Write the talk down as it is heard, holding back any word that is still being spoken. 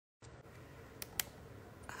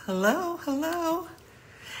Hello, hello.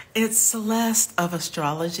 It's Celeste of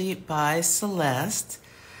Astrology by Celeste.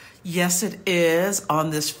 Yes, it is on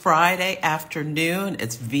this Friday afternoon.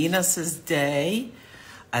 It's Venus's day.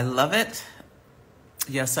 I love it.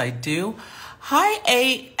 Yes, I do.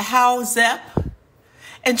 Hi, how Zep?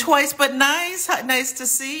 And Twice But Nice. Nice to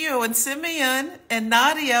see you. And Simeon and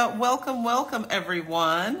Nadia. Welcome, welcome,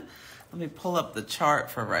 everyone. Let me pull up the chart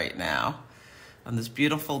for right now. On this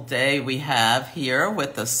beautiful day we have here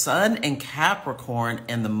with the sun in Capricorn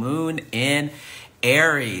and the moon in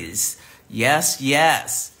Aries. Yes,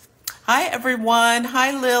 yes. Hi, everyone.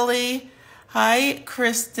 Hi, Lily. Hi,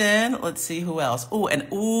 Kristen. Let's see who else. Olivia.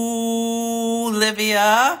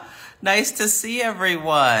 Nice to see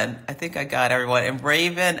everyone. I think I got everyone. And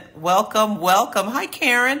Raven, welcome, welcome. Hi,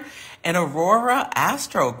 Karen. And Aurora,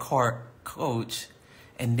 Astro Coach.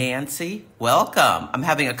 And Nancy, welcome. I'm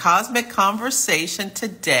having a cosmic conversation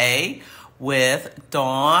today with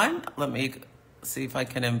Dawn. Let me see if I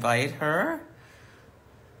can invite her.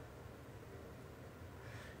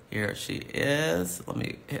 Here she is. Let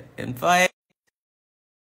me hit invite.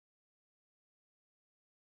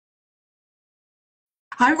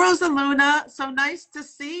 Hi, Rosaluna. So nice to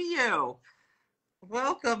see you.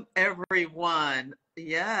 Welcome, everyone.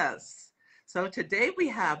 Yes. So today we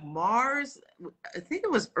have Mars. I think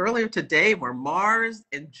it was earlier today where Mars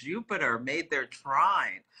and Jupiter made their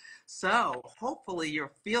trine. So hopefully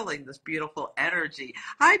you're feeling this beautiful energy.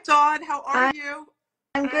 Hi, Dawn. How are I'm you?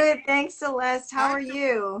 good. Thanks, Celeste. How I'm are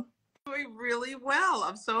you? doing really well.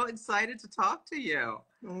 I'm so excited to talk to you.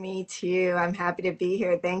 Me too. I'm happy to be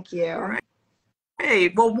here. Thank you. Hey,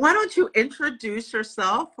 well, why don't you introduce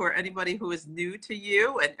yourself for anybody who is new to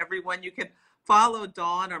you, and everyone, you can follow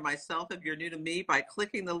Dawn or myself if you're new to me by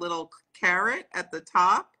clicking the little caret at the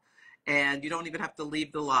top, and you don't even have to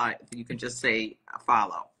leave the live. You can just say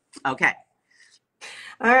follow. Okay.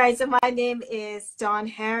 All right, so my name is Dawn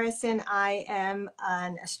Harrison. I am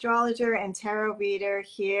an astrologer and tarot reader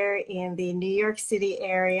here in the New York City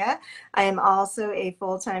area. I am also a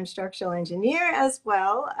full-time structural engineer as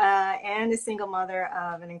well, and a single mother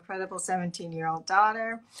of an incredible 17-year-old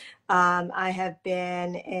daughter. I have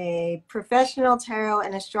been a professional tarot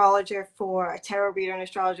and astrologer for a tarot reader and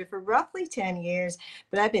astrologer for roughly 10 years,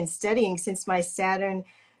 but I've been studying since my Saturn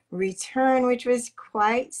return, which was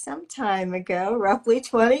quite some time ago, roughly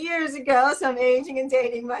 20 years ago. So I'm aging and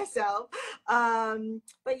dating myself.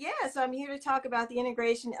 But yeah, so I'm here to talk about the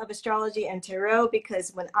integration of astrology and tarot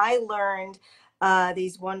because when I learned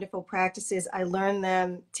these wonderful practices, I learned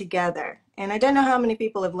them together. And I don't know how many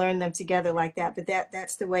people have learned them together like that, but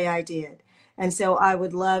that's the way I did. And so I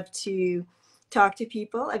would love to talk to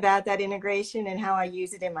people about that integration and how I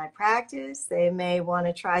use it in my practice. They may want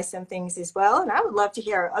to try some things as well. And I would love to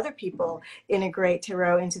hear other people integrate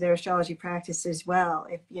tarot into their astrology practice as well.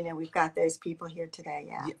 If, we've got those people here today.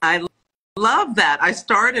 Yeah. I love that. I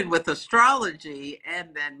started with astrology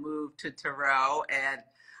and then moved to tarot, and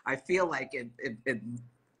I feel like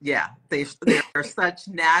yeah, they are such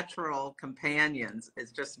natural companions.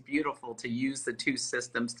 It's just beautiful to use the two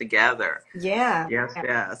systems together. Yeah. Yes,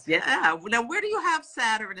 yes, yeah. Now, where do you have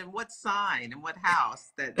Saturn, and what sign and what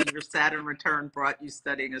house that your Saturn return brought you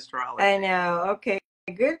studying I astrology? know. Okay.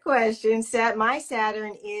 Good question. My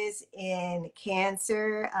Saturn is in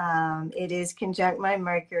Cancer. It is conjunct my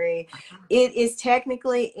Mercury. It is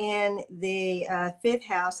technically in the fifth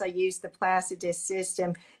house. I use the Placidus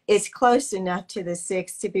system. It's close enough to the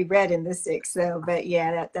sixth to be read in the sixth, though. But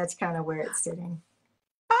yeah, that's kind of where it's sitting.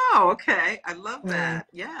 Oh, okay. I love Mm. that.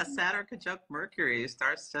 Yeah, Saturn conjunct Mercury. You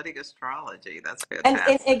start studying astrology. That's And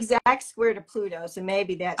fantastic. exact square to Pluto, so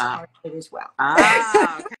maybe that's Uh, part of it as well.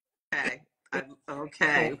 okay. Okay.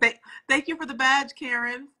 Okay. Yeah. Thank you for the badge,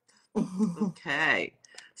 Karen. Okay.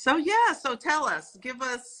 So yeah, so tell us, give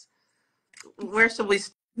us, where should we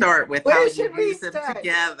start with how Where you should we use them start?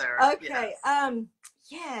 together? Okay. Yes.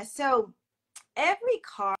 Yeah, so every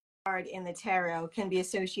card in the tarot can be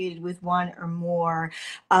associated with one or more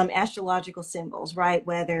astrological symbols, right?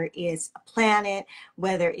 Whether it's a planet,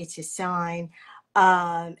 whether it's a sign.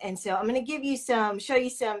 And so I'm going to show you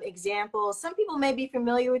some examples. Some people may be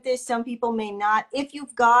familiar with this, some people may not. If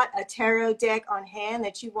you've got a tarot deck on hand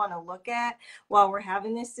that you want to look at while we're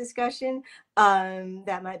having this discussion,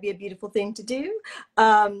 that might be a beautiful thing to do. But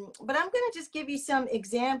I'm going to just give you some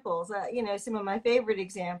examples, some of my favorite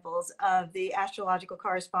examples of the astrological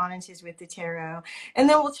correspondences with the tarot. And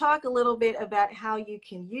then we'll talk a little bit about how you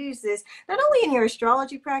can use this, not only in your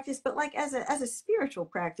astrology practice, but like as a spiritual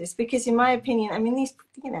practice, because in my opinion, I mean,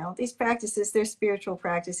 these practices, they're spiritual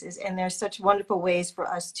practices, and they're such wonderful ways for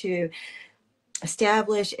us to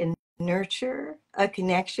establish and nurture a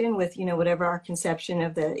connection with, whatever our conception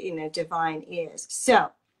of the, divine is. So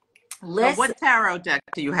So let's what tarot deck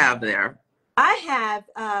do you have there? I have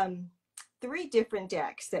three different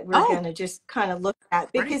decks that we're Oh, going to just kind of look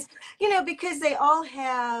at great. because they all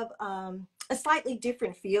have a slightly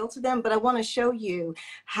different feel to them. But I want to show you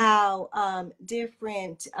how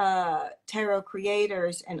different tarot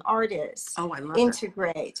creators and artists Oh, I love it.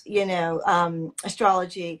 integrate,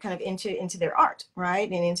 astrology kind of into their art, right,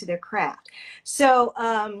 and into their craft. So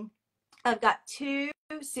I've got two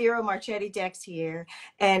Ciro Marchetti decks here,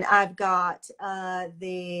 and I've got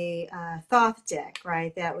the Thoth deck,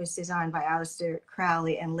 right? That was designed by Aleister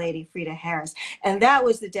Crowley and Lady Frida Harris. And that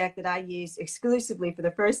was the deck that I used exclusively for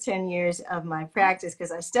the first 10 years of my practice,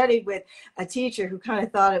 because I studied with a teacher who kind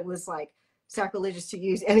of thought it was like sacrilegious to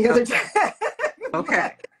use any other deck.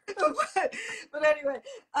 Okay. but anyway,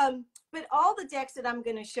 but all the decks that I'm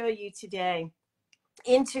going to show you today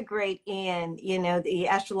integrate in the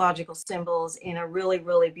astrological symbols in a really,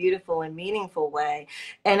 really beautiful and meaningful way.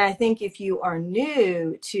 And I think if you are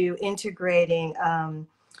new to integrating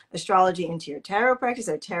astrology into your tarot practice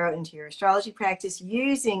or tarot into your astrology practice,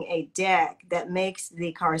 using a deck that makes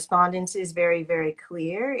the correspondences very, very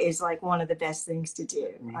clear is like one of the best things to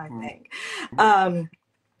do, I think.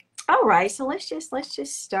 All right, so let's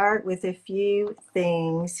just start with a few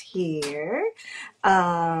things here.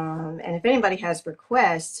 And if anybody has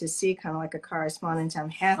requests to see kind of like a correspondence, I'm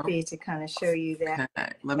happy to kind of show you that.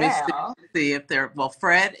 Okay. Let me Well, see if they're, well,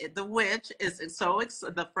 Fred, the witch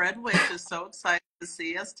the Fred witch is so excited to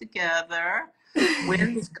see us together.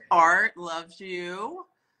 Wynn's art loves you.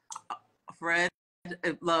 Fred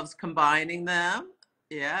loves combining them.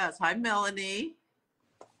 Yes. Hi, Melanie.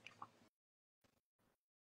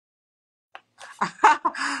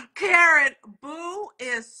 Karen, Boo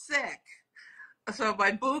is sick. So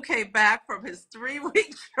my boo came back from his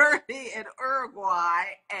 3-week journey in Uruguay,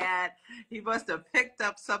 and he must have picked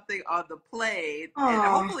up something on the plane, and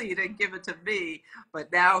oh, hopefully he didn't give it to me,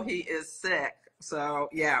 but now he is sick. So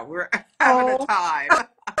yeah, we're having a oh, time.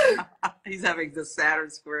 He's having the Saturn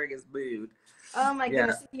squaring his mood. oh my Yeah.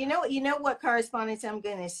 goodness. You know what correspondence I'm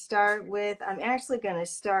going to start with? I'm actually going to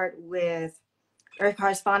start with Earth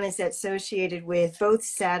correspondence that's associated with both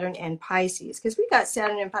Saturn and Pisces, because we got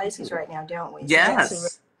Saturn and Pisces right now, don't we? So that's a really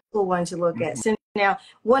Yes. cool one to look at. So now,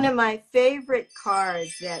 one of my favorite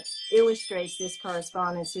cards that illustrates this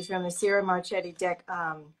correspondence is from the Ciro Marchetti deck.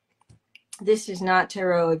 This is not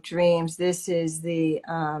Tarot of Dreams. This is the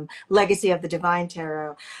Legacy of the Divine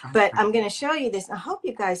Tarot. But I'm going to show you this. I hope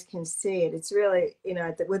you guys can see it. It's really,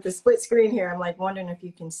 with the split screen here, I'm like wondering if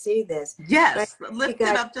you can see this. But Yes. you Lift it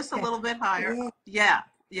guys, up just a little bit higher. yeah. Yeah.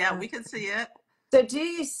 Yeah, we can see it. So do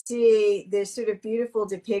you see this sort of beautiful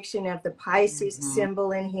depiction of the Pisces Mm-hmm.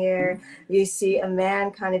 symbol in here? You see a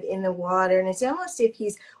man kind of in the water, and it's almost if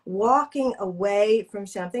he's walking away from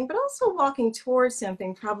something, but also walking towards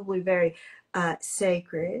something probably very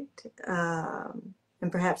sacred and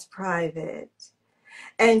perhaps private.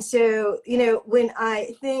 And so, when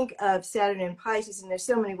I think of Saturn and Pisces, and there's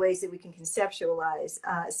so many ways that we can conceptualize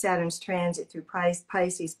Saturn's transit through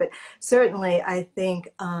Pisces, but certainly I think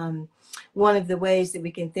one of the ways that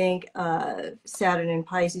we can think of Saturn and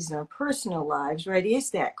Pisces in our personal lives, right, is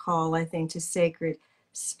that call, I think, to sacred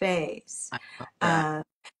space. I love that. Uh,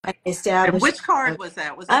 And establishment which card of, was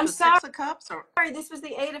that? Was it I'm the sorry. Six of Cups or? This was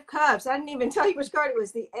the Eight of Cups. I didn't even tell you which card it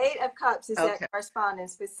was. The Eight of Cups is that Okay.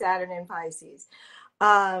 correspondence with Saturn and Pisces.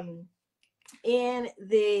 Um, in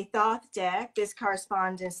the Thoth deck, this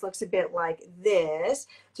correspondence looks a bit like this,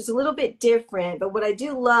 just a little bit different. But what I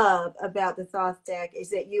do love about the Thoth deck is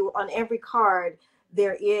that on every card,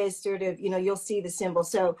 there is sort of, you'll see the symbol.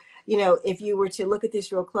 So, if you were to look at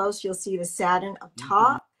this real close, you'll see the Saturn up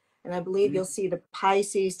top. And I believe you'll see the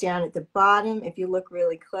Pisces down at the bottom if you look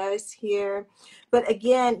really close here. But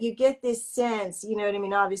again, you get this sense, you know what I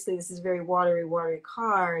mean? Obviously, this is a very watery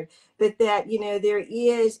card, but that, there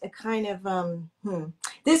is a kind of,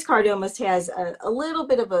 this card almost has a little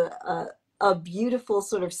bit of a beautiful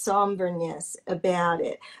sort of somberness about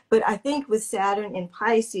it. But I think with Saturn in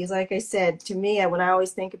Pisces, like I said, to me, when I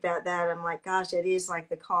always think about that, I'm like, gosh, it is like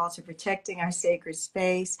the call to protecting our sacred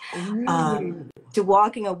space, to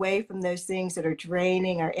walking away from those things that are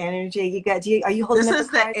draining our energy. Are you holding This up a is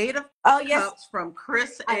the card? Eight of Oh, yes. Cups from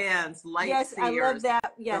Chris Ann's Light Yes, I love Seers,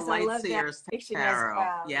 that. the Yes, I Light love that Seers fiction as Tarot.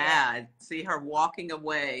 well. Yeah, I see her walking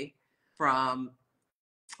away from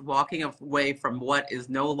what is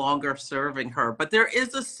no longer serving her. But there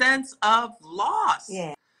is a sense of loss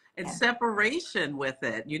Yeah. and separation with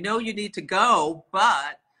it. You know you need to go,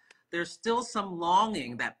 but there's still some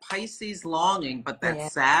longing, that Pisces longing, but that Yeah.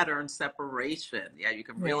 Saturn separation. Yeah, you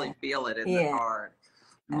can really Yeah. feel it in the Yeah. card.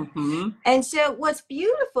 Mm-hmm. And so, what's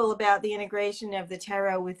beautiful about the integration of the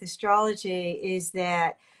tarot with astrology is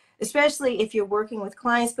that, especially if you're working with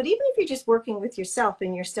clients, but even if you're just working with yourself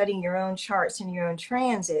and you're studying your own charts and your own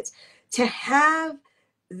transits, to have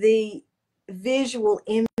the visual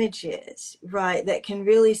images, right, that can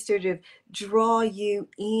really sort of draw you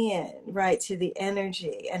in, right, to the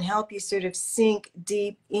energy and help you sort of sink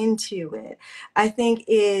deep into it, I think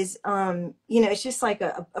is, it's just like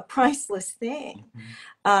a priceless thing.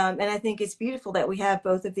 Mm-hmm. And I think it's beautiful that we have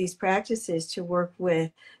both of these practices to work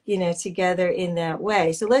with, together in that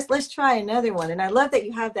way. So let's try another one. And I love that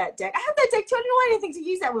you have that deck. I have that deck too. I don't know anything to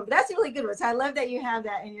use that one, but that's a really good one. So I love that you have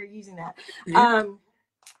that and you're using that. Yeah.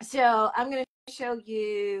 So I'm going to show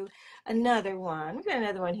you another one. We've got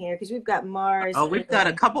another one here because we've got Mars Oh, we've got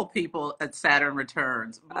a in. couple people at Saturn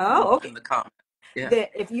returns Oh, okay. in the comments. Yeah.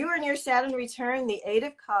 If you are near Saturn return, the Eight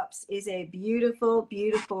of Cups is a beautiful,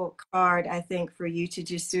 beautiful card, I think, for you to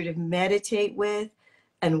just sort of meditate with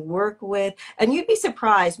and work with. And you'd be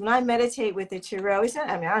surprised when I meditate with the tarot. It's not,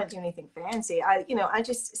 I mean, I don't do anything fancy. I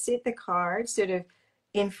just sit the card sort of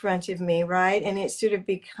in front of me, right? And it sort of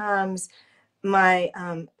becomes my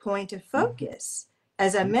point of focus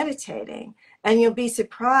as I'm meditating. And you'll be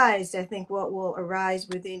surprised, I think, what will arise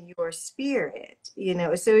within your spirit,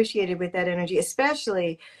 associated with that energy,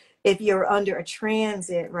 especially if you're under a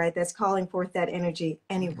transit, right, that's calling forth that energy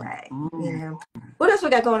anyway. What else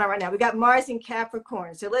we got going on right now? We got Mars in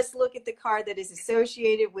Capricorn. So let's look at the card that is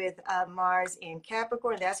associated with Mars in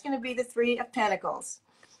Capricorn. That's going to be the Three of Pentacles.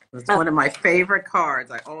 It's one of my favorite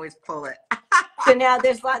cards. I always pull it. So now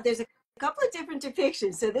there's a couple of different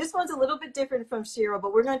depictions. So this one's a little bit different from Shiro,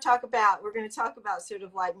 but we're going to talk about sort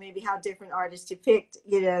of like maybe how different artists depict,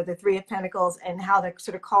 the Three of Pentacles and how they're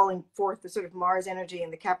sort of calling forth the sort of Mars energy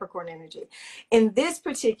and the Capricorn energy. In this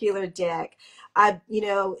particular deck,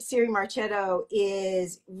 Siri Marchetto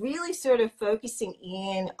is really sort of focusing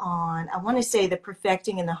in on, I want to say, the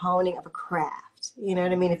perfecting and the honing of a craft. You know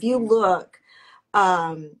what I mean? If you look,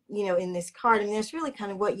 in this card, I mean, that's really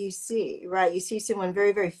kind of what you see, right? You see someone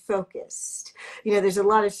very, very focused. There's a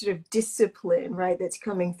lot of sort of discipline, right, that's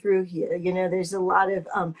coming through here. There's a lot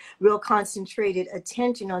of real concentrated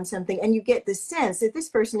attention on something. And you get the sense that this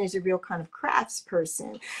person is a real kind of crafts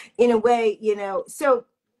person in a way, So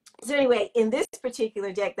anyway, in this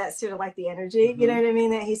particular deck, that's sort of like the energy, you know what I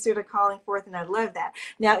mean, that he's sort of calling forth, and I love that.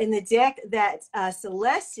 Now, in the deck that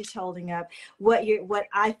Celeste is holding up, what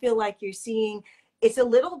I feel like you're seeing, it's a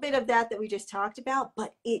little bit of that we just talked about,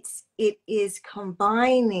 but it is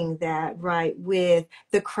combining that, right, with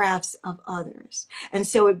the crafts of others. And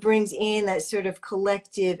so it brings in that sort of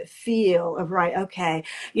collective feel of, right, okay,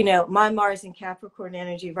 my Mars and Capricorn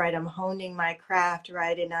energy, right, I'm honing my craft,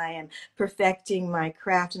 right, and I am perfecting my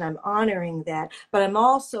craft and I'm honoring that, but I'm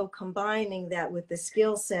also combining that with the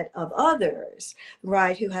skill set of others,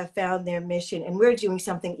 right, who have found their mission, and we're doing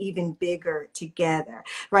something even bigger together,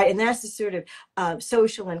 right? And that's the sort of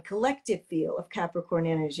social and collective feel of Capricorn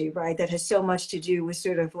energy, right, that has so much to do with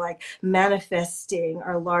sort of like manifesting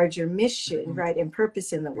our larger mission, right, and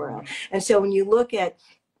purpose in the world. And so when you look at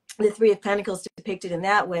the Three of Pentacles depicted in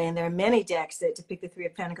that way, and there are many decks that depict the Three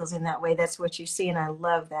of Pentacles in that way, that's what you see, and I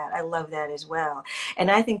love that. I love that as well.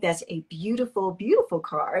 And I think that's a beautiful, beautiful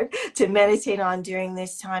card to meditate on during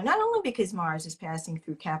this time, not only because Mars is passing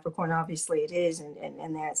through Capricorn, obviously it is,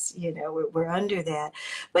 and that's, we're under that,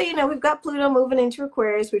 but, we've got Pluto moving into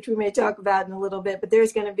Aquarius, which we may talk about in a little bit, but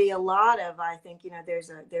there's going to be a lot of, I think,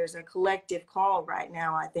 there's a collective call right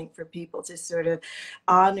now, I think, for people to sort of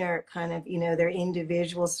honor kind of, their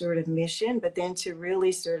individual sort of mission, but then to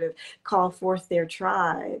really sort of call forth their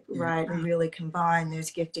tribe, right, and really combine those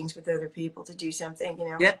giftings with other people to do something,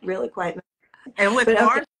 really quite. And with but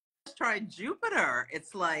Mars trine Jupiter,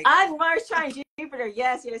 it's like on Mars trine Jupiter,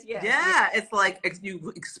 yes. Yeah, it's like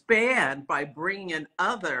you expand by bringing in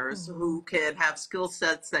others who can have skill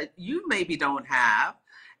sets that you maybe don't have,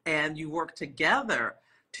 and you work together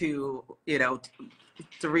to,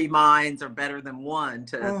 three minds are better than one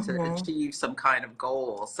to achieve some kind of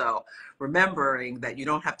goal. So remembering that you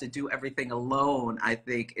don't have to do everything alone, I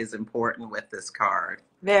think, is important with this card.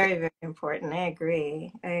 Very, very important. I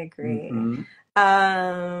agree.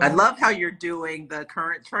 I love how you're doing the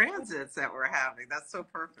current transits that we're having. That's so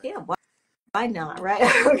perfect. Yeah, why not, right?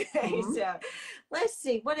 Okay, so let's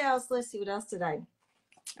see what else did I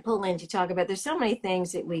pull in to talk about. There's so many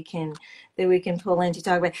things that we can pull in to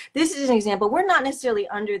talk about. This is an example. We're not necessarily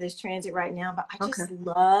under this transit right now, but I Okay. just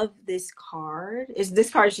love this card. This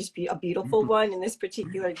card is just a beautiful one in this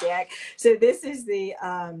particular deck. So this is the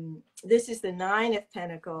Nine of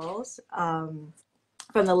Pentacles, from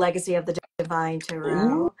the Legacy of the Divine Ooh.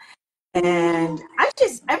 Tarot. And I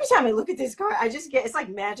just, every time I look at this card, I just get, it's like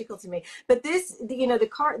magical to me. But this, the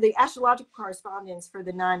card, the astrological correspondence for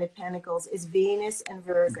the Nine of Pentacles is Venus and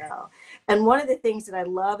Virgo. And one of the things that I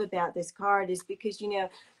love about this card is because,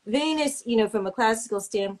 Venus, from a classical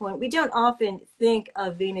standpoint, we don't often think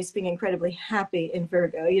of Venus being incredibly happy in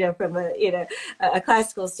Virgo, from a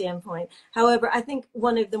classical standpoint. However, I think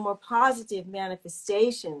one of the more positive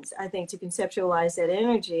manifestations, I think, to conceptualize that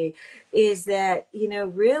energy is that,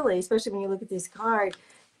 really, especially when you look at this card,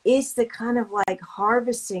 it's the kind of like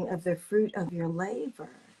harvesting of the fruit of your labor.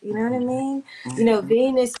 You know what I mean?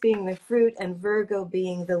 Venus being the fruit and Virgo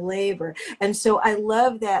being the labor. And so I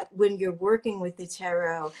love that when you're working with the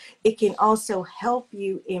tarot, it can also help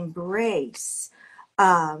you embrace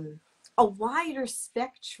a wider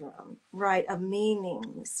spectrum, right, of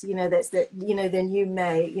meanings, than you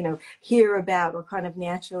may, hear about or kind of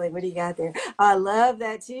naturally. What do you got there? I love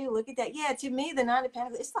that too. Look at that. Yeah, to me, the Nine of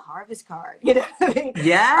Pentacles, it's the harvest card. What I mean?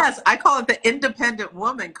 Yes, I call it the independent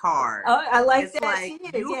woman card. Oh, I like It's that like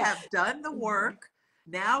too. you Yeah. have done the work.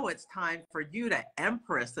 Now it's time for you to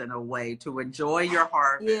empress in a way to enjoy your Yeah.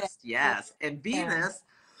 harvest. Yes. And Yeah. Venus,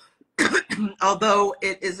 although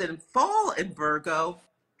it is in fall in Virgo,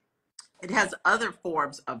 it has other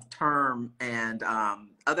forms of term and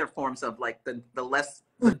other forms of like the less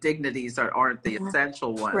the dignities aren't the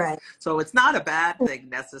essential ones. Right. So it's not a bad thing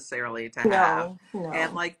necessarily to have. No,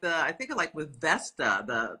 And no. like I think of like with Vesta,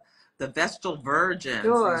 the Vestal virgins,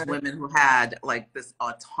 these Sure. women who had like this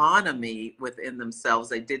autonomy within themselves.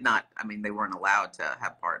 They did not, I mean, they weren't allowed to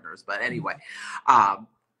have partners, but anyway, um,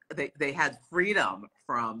 they had freedom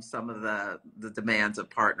from some of the demands of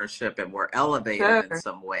partnership and were elevated in Sure.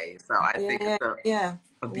 some ways. So I think Yeah. it's Yeah.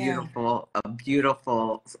 a Yeah.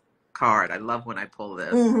 beautiful card. I love when I pull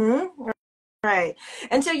this. Mm-hmm. Right.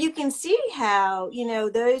 And so you can see how,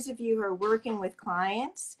 those of you who are working with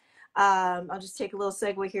clients, I'll just take a little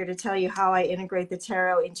segue here to tell you how I integrate the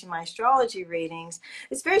tarot into my astrology readings.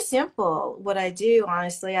 It's very simple. What I do,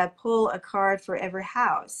 honestly, I pull a card for every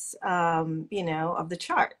house, of the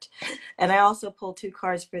chart. And I also pull two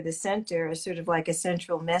cards for the center, as sort of like a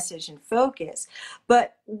central message and focus.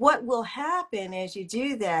 But what will happen as you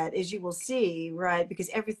do that is you will see, right, because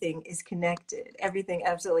everything is connected. Everything,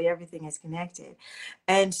 absolutely everything is connected.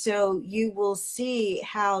 And so you will see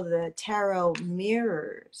how the tarot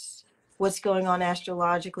mirrors what's going on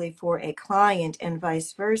astrologically for a client and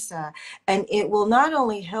vice versa. And it will not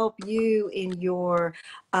only help you in your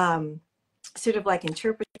sort of like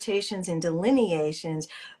interpretations and delineations,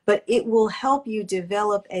 but it will help you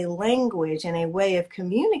develop a language and a way of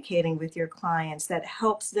communicating with your clients that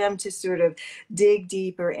helps them to sort of dig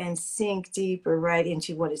deeper and sink deeper right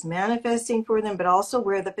into what is manifesting for them, but also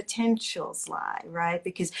where the potentials lie, right?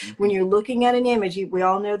 Because when you're looking at an image, we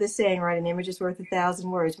all know the saying, right? An image is worth 1,000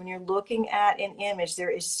 words. When you're looking at an image, there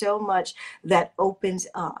is so much that opens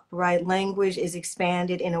up, right? Language is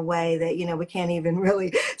expanded in a way that, we can't even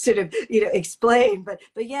really sort of, explain, but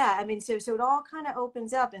yeah, I mean, so it all kind of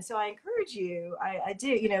opens up. And so I encourage you, I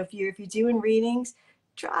do, if you're doing readings,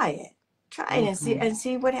 try it. And see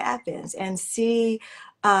Mm-hmm. what happens, and see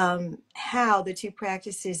how the two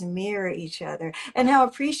practices mirror each other, and how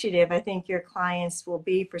appreciative I think your clients will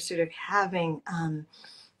be for sort of having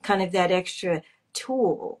kind of that extra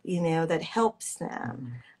tool, that helps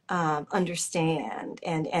them understand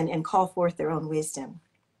and call forth their own wisdom.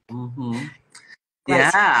 Mm-hmm. Right.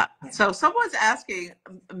 Yeah. Yeah. So someone's asking,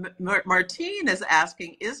 Martine is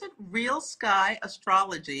asking, isn't real sky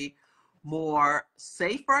astrology more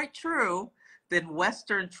safe, right, true, than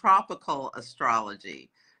Western tropical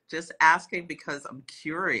astrology? Just asking because I'm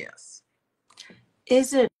curious.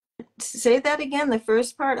 Is it, say that again, the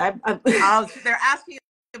first part? They're asking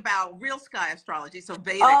about real sky astrology, so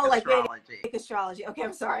Vedic Oh, like Vedic astrology. astrology. Okay,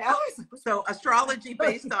 I'm sorry. I was So astrology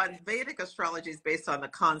based on Vedic astrology is based on the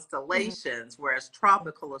Mhm. constellations, whereas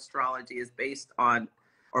tropical astrology is based on,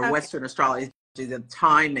 or Okay, Western astrology, the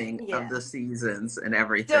timing of yeah. the seasons and So,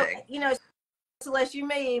 everything. Celeste, you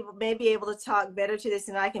may be able to talk better to this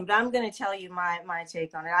than I can, but I'm going to tell you my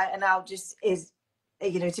take on it. I'll just is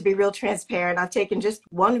to be real transparent. I've taken just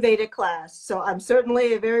one Vedic class, so I'm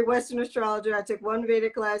certainly a very Western astrologer. I took one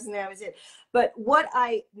Vedic class, and that was it. But what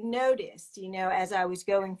I noticed, as I was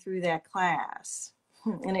going through that class,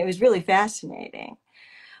 and it was really fascinating,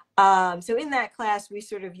 So in that class, we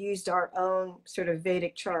sort of used our own sort of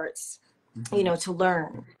Vedic charts, to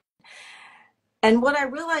learn. And what I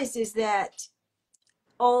realized is that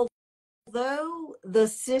although the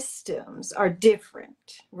systems are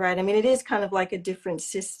different, right? I mean, it is kind of like a different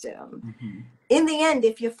system. In the end,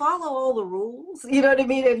 if you follow all the rules, you know what I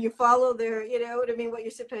mean? If you follow their, you know what I mean, what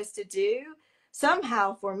you're supposed to do,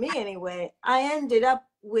 somehow, for me anyway, I ended up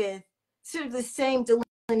with sort of the same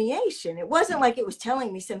delineation. It wasn't like it was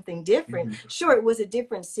telling me something different. Sure, it was a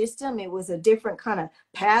different system. It was a different kind of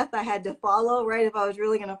path I had to follow, right? If I was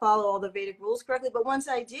really going to follow all the Vedic rules correctly. But once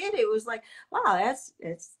I did, it was like, wow, that's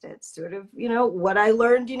sort of, what I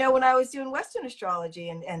learned, when I was doing Western astrology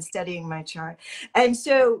and studying my chart. And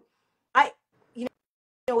so I,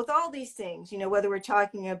 with all these things, whether we're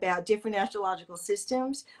talking about different astrological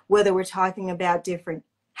systems, whether we're talking about different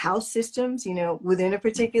house systems, within a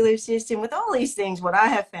particular system, with all these things, what I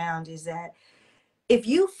have found is that if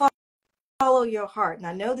you follow your heart, and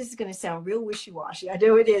I know this is going to sound real wishy-washy, I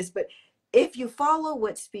know it is, but if you follow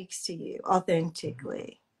what speaks to you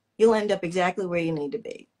authentically, you'll end up exactly where you need to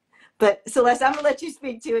be. But Celeste, I'm going to let you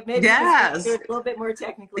speak to it. Maybe you can speak to it a little bit more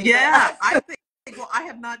technically. Yeah, I think, well, I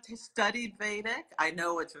have not studied Vedic. I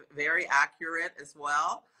know it's very accurate as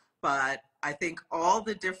well, but I think all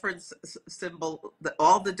the different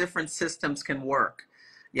all the different systems can work.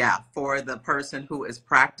 Yeah, for the person who is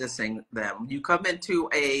practicing them. You come into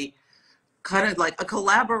a kind of like a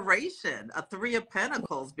collaboration, a three of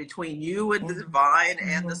pentacles between you and the divine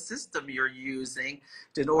and the system you're using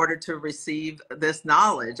in order to receive this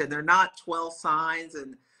knowledge. And they're not 12 signs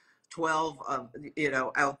and 12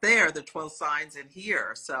 out there, the 12 signs in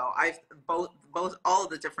here. So I've both all of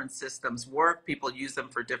the different systems work. People use them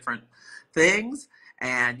for different things.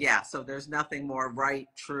 And yeah, so there's nothing more right,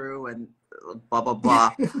 true, and blah blah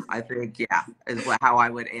blah. I think, yeah, is how I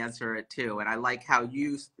would answer it too. And I like how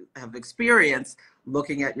you have experience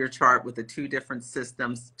looking at your chart with the two different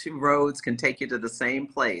systems. Two roads can take you to the same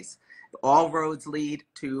place. All roads lead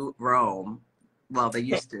to Rome. Well, they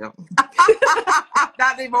used to.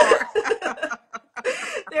 Not anymore.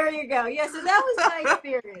 There you go. Yeah, so that was my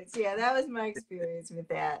experience. Yeah, that was my experience with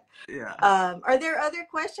that. Yeah. Are there other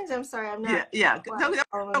questions? I'm sorry, I'm not. Yeah. No,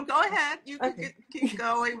 go ahead. You can keep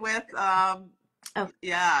going with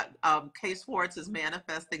Kay Swartz is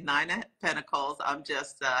manifesting 9 of Pentacles. I'm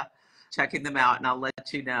just checking them out and I'll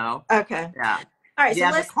let you know. Okay. Yeah. All right.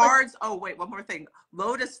 Yeah, so the cards. Oh, wait, one more thing.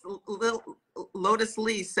 Lotus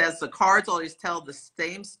Lee says the cards always tell the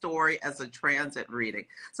same story as a transit reading.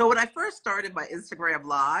 So when I first started my Instagram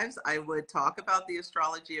lives, I would talk about the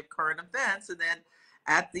astrology of current events, and then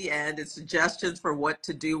at the end, it's suggestions for what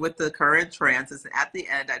to do with the current transits. And at the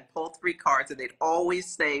end, I'd pull 3 cards, and they'd always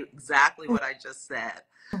say exactly what I just said.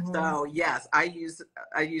 So yes, I use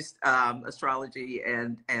astrology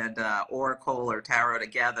and oracle or tarot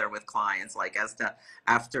together with clients, like as to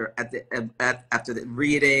after the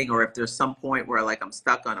reading, or if there's some point where like I'm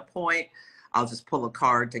stuck on a point, I'll just pull a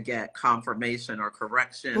card to get confirmation or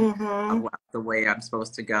correction of the way I'm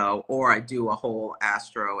supposed to go, or I do a whole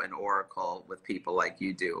astro and oracle with people like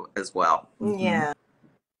you do as well. Yeah.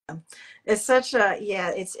 It's such a,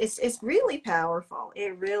 it's really powerful.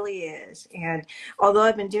 It really is. And although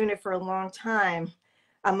I've been doing it for a long time,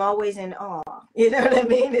 I'm always in awe. You know what I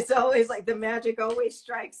mean? It's always like the magic always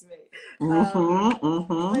strikes me.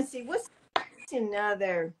 Let's see, what's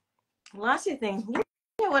another, lots of things. You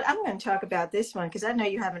know what? I'm going to talk about this one because I know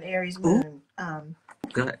you have an Aries moon.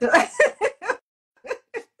 Good.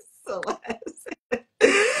 Celeste.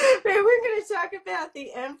 We're going to talk about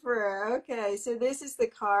the Emperor. Okay, so this is the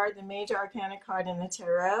card, the major arcana card in the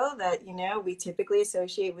tarot that, we typically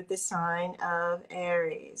associate with the sign of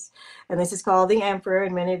Aries. And this is called the Emperor,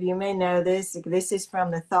 and many of you may know this. This is from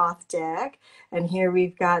the Thoth deck. And here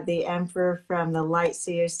we've got the Emperor from the Light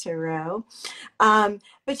Seers Tarot.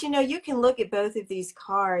 But you can look at both of these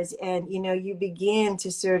cards and you begin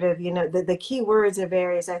to sort of the key words of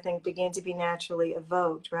Aries, I think, begin to be naturally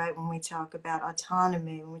evoked, right? When we talk about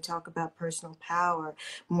autonomy, when we talk about personal power,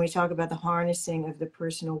 when we talk about the harnessing of the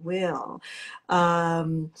personal will.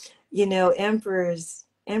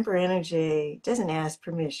 Emperor energy doesn't ask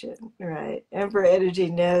permission, right? Emperor energy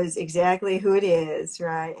knows exactly who it is,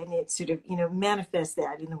 right? And it sort of, manifests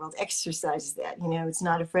that in the world, exercises that, it's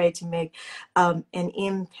not afraid to make an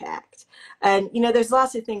impact. And, there's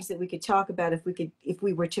lots of things that we could talk about if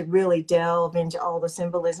we were to really delve into all the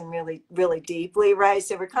symbolism really, really deeply, right?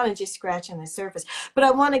 So we're kind of just scratching the surface. But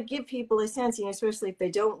I want to give people a sense, especially if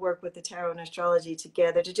they don't work with the tarot and astrology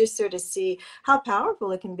together, to just sort of see how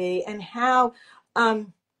powerful it can be and how,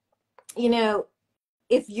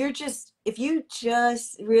 if you just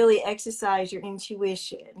really exercise your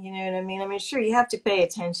intuition, you know what I mean? I mean, sure, you have to pay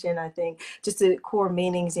attention, I think, just to core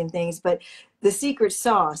meanings and things, but the secret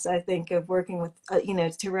sauce, I think, of working with,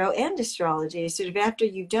 tarot and astrology is sort of after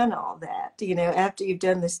you've done all that, after you've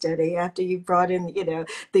done the study, after you've brought in,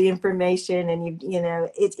 the information, and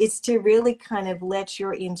it's to really kind of let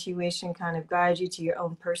your intuition kind of guide you to your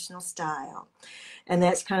own personal style. And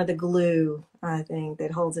that's kind of the glue, I think,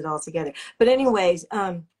 that holds it all together. But anyways,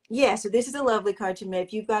 yeah, so this is a lovely card to make.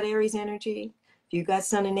 If you've got Aries energy, if you've got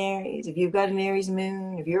Sun in Aries, if you've got an Aries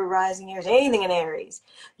moon, if you're a rising Aries, anything in Aries,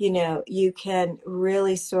 you can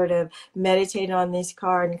really sort of meditate on this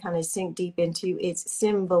card and kind of sink deep into its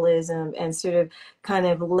symbolism and sort of kind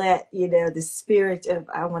of let, the spirit of,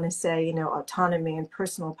 I want to say, autonomy and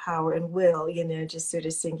personal power and will, just sort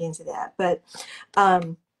of sink into that. But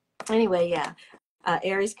anyway, yeah.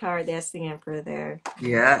 Aries card, that's the Emperor there.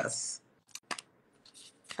 Yes.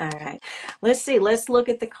 All right. Let's see. Let's look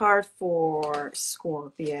at the card for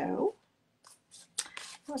Scorpio.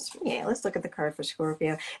 Let's look at the card for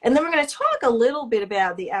Scorpio. And then we're going to talk a little bit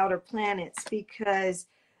about the outer planets because,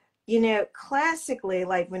 classically,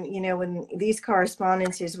 like when these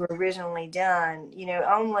correspondences were originally done,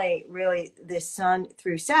 only really the Sun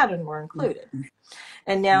through Saturn were included.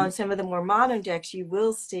 And now in some of the more modern decks, you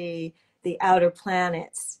will see the outer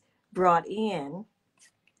planets brought in.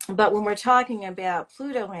 But when we're talking about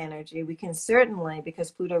Pluto energy, we can certainly,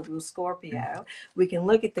 because Pluto rules Scorpio, we can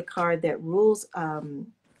look at the card that rules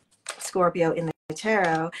Scorpio in the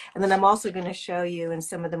tarot. And then I'm also going to show you in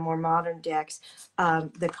some of the more modern decks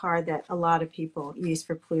the card that a lot of people use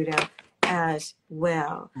for Pluto as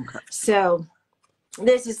well. Okay. So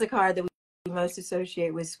this is the card that we most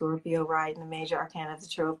associate with Scorpio, right? In the major arcana of the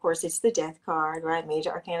tarot. Of course, it's the death card, right? Major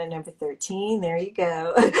arcana number 13. There you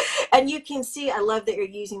go. And you can see, I love that you're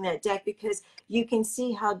using that deck because you can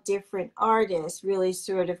see how different artists really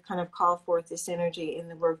sort of kind of call forth this energy in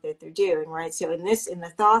the work that they're doing, right? So in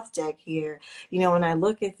the Thoth deck here, when I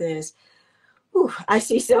look at this, I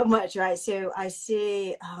see so much, right? So I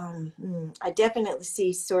see, I definitely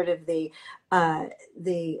see sort of the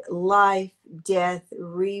life, death,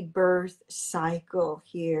 rebirth cycle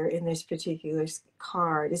here in this particular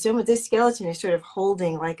card. It's almost, this skeleton is sort of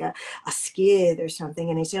holding like a skid or something,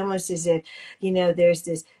 and it's almost as if, there's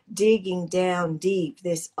this digging down deep,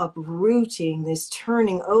 this uprooting, this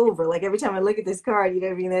turning over. Like every time I look at this card,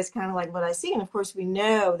 that's kind of like what I see. And of course, we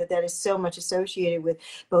know that that is so much associated with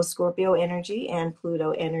both Scorpio energy and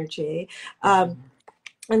Pluto energy.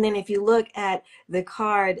 And then if you look at the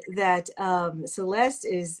card that Celeste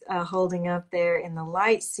is holding up there in the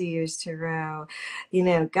Light Seers Tarot,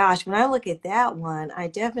 gosh, when I look at that one, I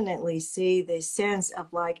definitely see this sense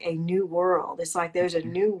of like a new world. It's like there's a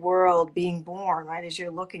new world being born, right, as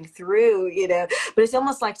you're looking through, but it's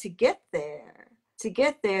almost like to get there,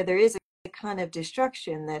 there is a kind of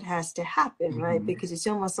destruction that has to happen, right? Because it's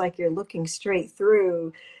almost like you're looking straight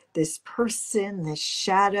through this person, this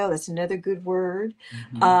shadow. That's another good word.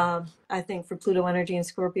 I think for Pluto energy and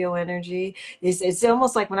Scorpio energy, it's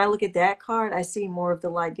almost like when I look at that card, I see more of the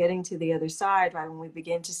light getting to the other side, right? When we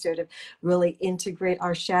begin to sort of really integrate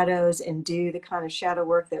our shadows and do the kind of shadow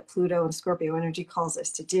work that Pluto and Scorpio energy calls us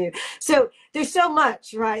to do. So there's so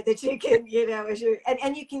much, right, that you can, as you're,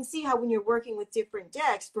 and you can see how when you're working with different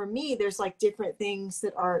decks, for me, there's like different things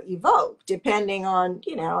that are evoked depending on,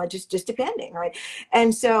 just depending, right?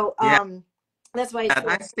 And so that's why it's And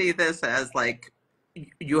I see this as like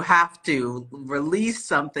you have to release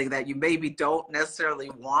something that you maybe don't necessarily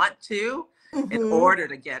want to in order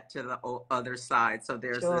to get to the other side. So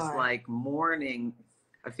there's this like mourning.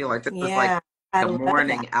 I feel like this is like a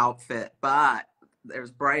mourning outfit, but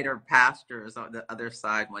there's brighter pastures on the other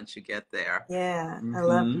side once you get there. Yeah, I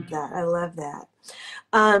love that. I love that.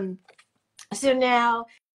 So now,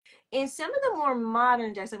 in some of the more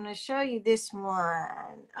modern decks, I'm going to show you this one.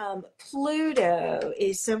 Pluto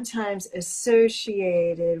is sometimes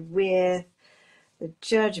associated with the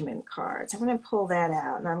Judgment cards. I'm going to pull that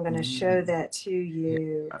out, and I'm going to show that to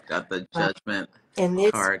you. I've got the Judgment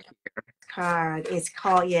card here. Card, it's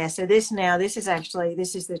called, so this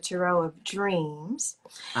is the Tarot of Dreams.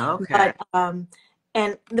 Okay. But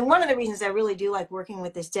and one of the reasons I really do like working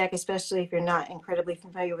with this deck, especially if you're not incredibly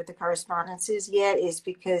familiar with the correspondences yet, is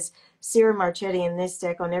because Ciro Marchetti in this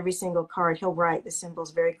deck, on every single card, he'll write the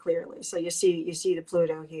symbols very clearly. So you see the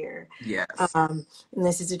Pluto here. Yes. And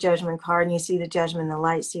this is a Judgment card, and you see the Judgment, the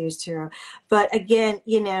Light Seers Tarot. But again,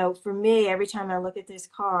 for me, every time I look at this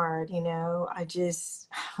card, I just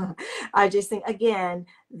think, again,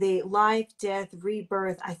 the life, death,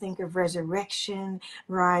 rebirth. I think of resurrection,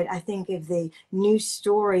 right? I think of the new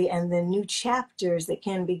story and the new chapters that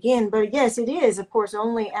can begin. But yes, it is, of course,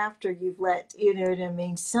 only after you've let, you know what I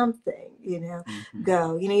mean, something, you know,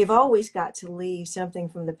 go. You know, you've always got to leave something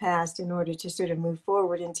from the past in order to sort of move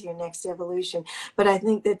forward into your next evolution. But I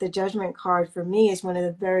think that the Judgment card for me is one of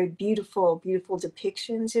the very beautiful, beautiful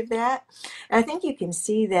depictions of that. And I think you can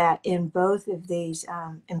see that in both of these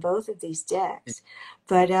decks.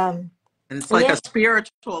 But And it's like a yeah,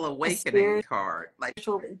 spiritual a awakening spiritual, card, like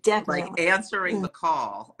definitely. answering the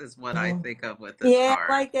call is what I Mhm. think of with this Yeah, I card.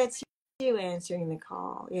 like that too, answering the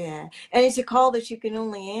call. Yeah. And it's a call that you can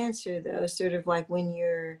only answer though, sort of like when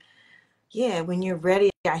you're, yeah, when you're ready,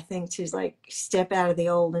 I think, to like step out of the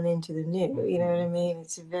old and into the new. You know what I mean?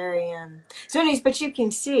 It's a very so anyways, but you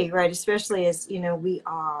can see, right, especially as, you know, we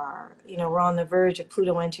are, you know, we're on the verge of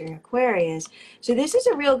Pluto entering Aquarius. So this is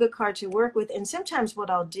a real good card to work with. And sometimes what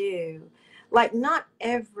I'll do, like not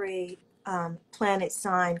every planet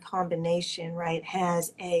sign combination, right,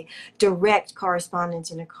 has a direct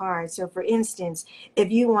correspondence in a card. So for instance,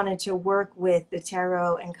 if you wanted to work with the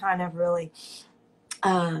tarot and kind of really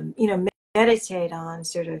you know, meditate on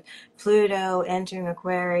sort of Pluto entering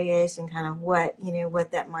Aquarius and kind of what, you know, what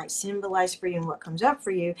that might symbolize for you and what comes up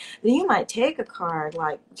for you, then you might take a card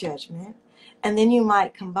like Judgment, and then you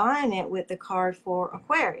might combine it with the card for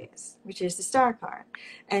Aquarius, which is the star card.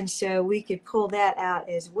 And so we could pull that out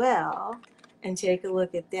as well and take a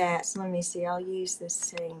look at that. So let me see, I'll use the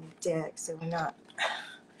same deck so we're not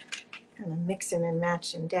kind of mixing and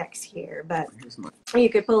matching decks here, but Here's my you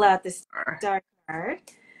could pull out the card star card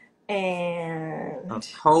of and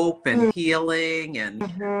hope and healing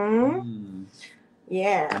mhm,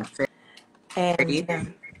 yeah, and and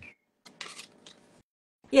faith.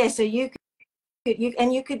 yeah, so you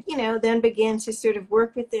could, you know, then begin to sort of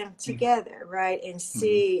work with them together, right, and Mhm.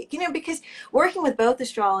 see, you know, because working with both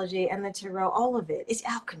astrology and the tarot, all of it is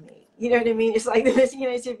alchemy. You know what I mean? It's like this, you know,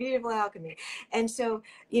 it's a beautiful alchemy. And so,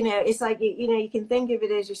 you know, it's like, you know, you can think of it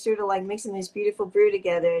as you're sort of like mixing this beautiful brew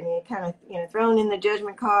together, and you're kind of, you know, throwing in the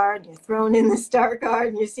Judgment card, you're throwing in the star card,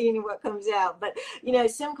 and you're seeing what comes out. But, you know,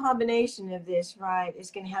 some combination of this, right, is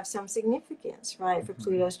going to have some significance, right, for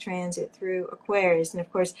Pluto's transit through Aquarius. And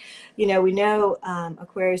of course, you know, we know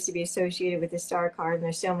Aquarius to be associated with the star card, and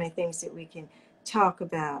there's so many things that we can talk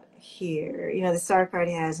about here. You know, the star card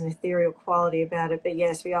has an ethereal quality about it, but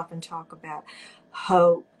yes, we often talk about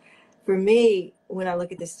hope. For me, when I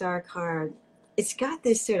look at the star card, it's got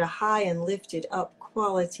this sort of high and lifted up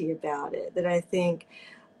quality about it that I think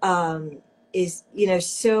um, is, you know,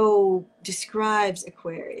 so describes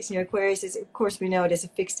Aquarius. You know, Aquarius is, of course, we know it as a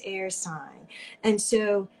fixed air sign. And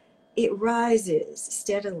so it rises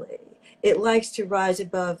steadily. It likes to rise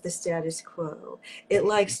above the status quo. It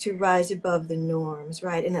likes to rise above the norms,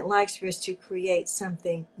 right? And it likes for us to create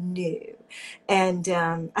something new. And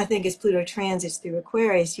I think as Pluto transits through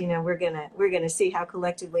Aquarius, you know, we're gonna see how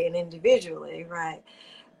collectively and individually, right,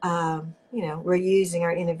 you know, we're using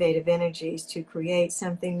our innovative energies to create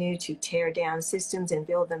something new, to tear down systems and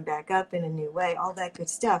build them back up in a new way, all that good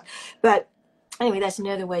stuff. But anyway, that's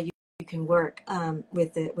another way you can work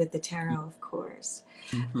with the tarot, of course.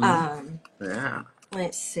 Mhm. Um, Yeah,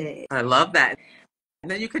 let's see. I love that.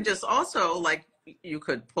 And then you could just also, like, you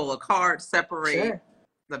could pull a card, separate Sure.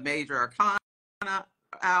 the major arcana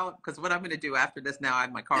out, because what I'm going to do after this, now I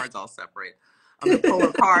have my cards all separate. I'm going to pull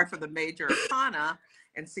a card for the major arcana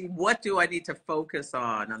and see what do I need to focus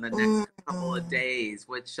on the next couple of Mm. days,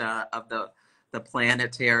 which of the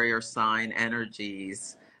planetary or sign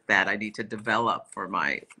energies that I need to develop for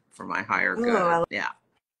my higher Oh, good. I Yeah.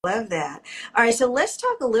 love that. All right, so let's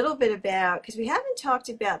talk a little bit about, because we haven't talked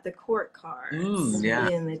about the court cards Yeah.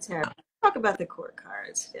 in the tarot. Talk about the court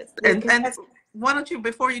cards, because And that's why don't you,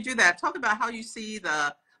 before you do that, talk about how you see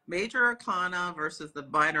the major arcana versus the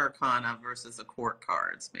minor arcana versus the court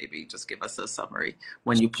cards. Maybe just give us a summary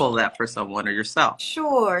when you pull that for someone or yourself.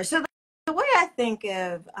 sure. So the way I think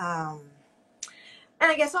of, and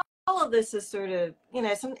I guess all of this is sort of, you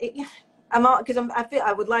know, I'm all, because I feel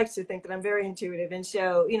I would like to think that I'm very intuitive, and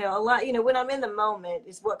so, you know, a lot, you know, when I'm in the moment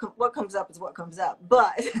is what comes up is what comes up.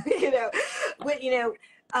 But you know,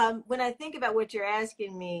 when I think about what you're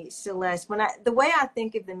asking me, Celeste, the way I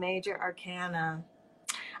think of the major arcana,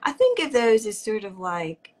 I think of those as sort of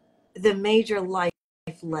like the major life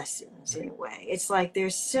lessons in a way. It's like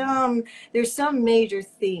there's some major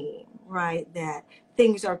theme, right, that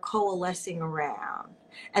things are coalescing around.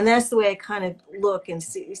 And that's the way I kind of look at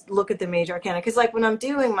the major arcana. Because like when I'm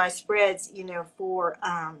doing my spreads, you know, for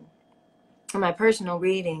my personal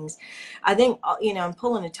readings, I think, you know, I'm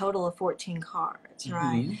pulling a total of 14 cards,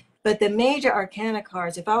 right? Mm-hmm. But the major arcana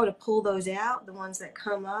cards, if I were to pull those out, the ones that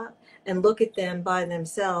come up and look at them by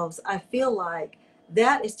themselves, I feel like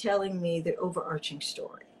that is telling me the overarching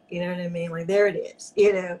story. You know what I mean? Like, there it is,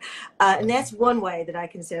 you know? And that's one way that I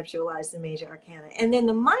conceptualize the major arcana. And then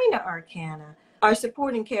the minor arcana are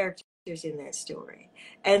supporting characters in that story.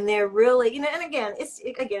 And they're really, you know, and again,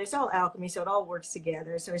 it's all alchemy, so it all works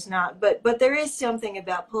together. So it's not, but there is something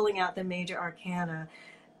about pulling out the major arcana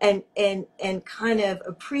and kind of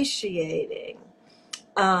appreciating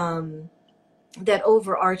that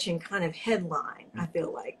overarching kind of headline, I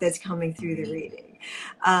feel like, that's coming through the reading.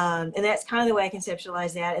 And that's kind of the way I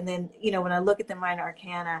conceptualize that. And then, you know, when I look at the minor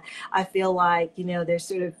arcana, I feel like, you know, they're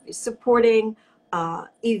sort of supporting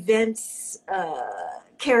events,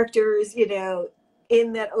 characters, you know,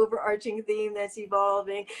 in that overarching theme that's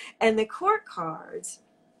evolving. And the court cards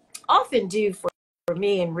often do for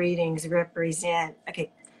me in readings represent,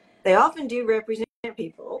 okay, they often do represent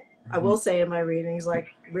people. I will say in my readings,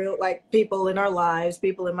 like real, like people in our lives,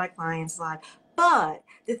 people in my clients' life. But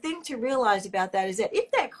the thing to realize about that is that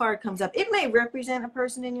if that card comes up, it may represent a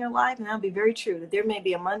person in your life, and that'll be very true. That there may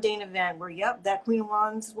be a mundane event where, yep, that Queen of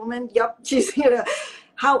Wands woman, yep, she's, you know.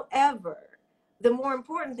 However, the more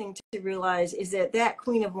important thing to realize is that that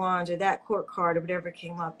Queen of Wands or that court card or whatever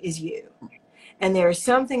came up is you. And there's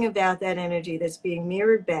something about that energy that's being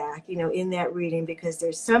mirrored back, you know, in that reading, because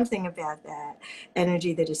there's something about that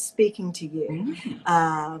energy that is speaking to you,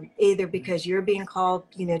 either because you're being called,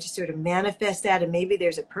 you know, to sort of manifest that, and maybe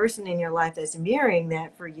there's a person in your life that's mirroring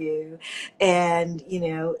that for you, and you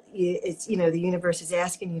know, it's, you know, the universe is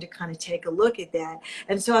asking you to kind of take a look at that.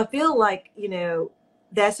 And so I feel like, you know,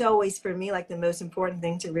 that's always for me like the most important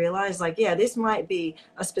thing to realize, like, yeah, this might be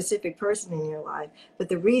a specific person in your life, but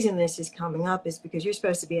the reason this is coming up is because you're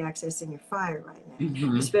supposed to be accessing your fire right now.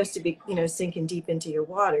 You're supposed to be, you know, sinking deep into your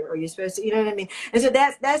water, or you're supposed to, you know what I mean? And so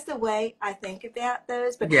that's the way I think about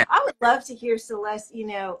those. But Yeah. I would love to hear, Celeste, you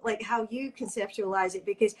know, like how you conceptualize it,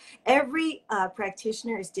 because every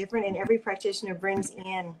practitioner is different, and every practitioner brings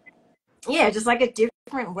in, yeah, just like a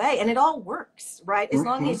different way, and it all works, right? As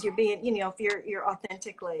long as you're being, you know, if you're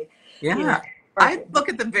authentically, you know, Yeah. I working. look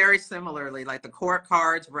at them very similarly. Like the court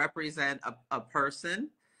cards represent a person,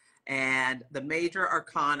 and the major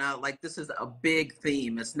arcana, like this is a big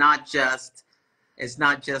theme. It's not just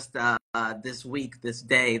this week, this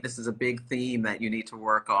day. This is a big theme that you need to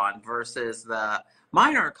work on, versus the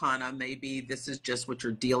minor arcana. Maybe this is just what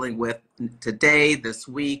you're dealing with today, this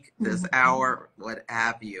week, this hour, what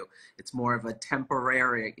have you. It's more of a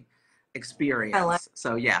temporary I like experience.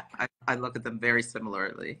 So yeah, I look at them very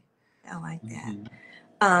similarly. I like that.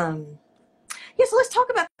 Mhm. Yeah, so let's talk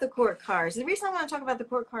about the court cards. The reason I want to talk about the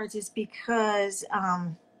court cards is because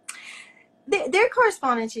their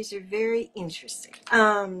correspondences are very interesting.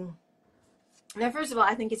 Now, first of all,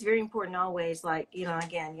 I think it's very important always, like, you know,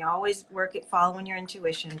 again, you always work at following your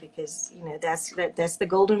intuition, because, you know, that's the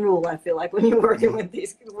golden rule, I feel like, when you're working with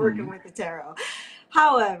the tarot.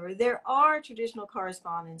 However, there are traditional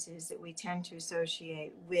correspondences that we tend to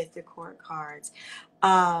associate with the court cards.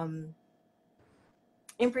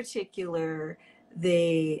 In particular,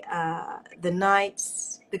 the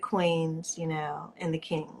knights, the queens, you know, and the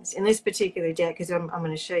kings. In this particular deck, because I'm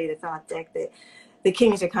going to show you the thought deck, that the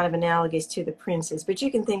kings are kind of analogous to the princes, but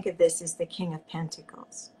you can think of this as the King of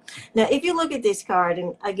Pentacles. Now, if you look at this card,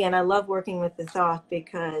 and again, I love working with the thought,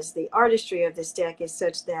 because the artistry of this deck is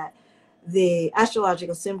such that the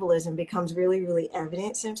astrological symbolism becomes really, really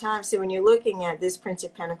evident sometimes. So when you're looking at this Prince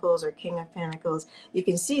of Pentacles or King of Pentacles, you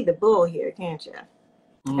can see the bull here, can't you?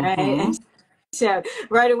 Right? Mm-hmm. And so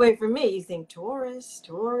right away for me, you think Taurus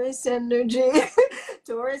energy,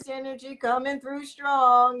 Taurus energy coming through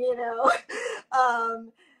strong, you know.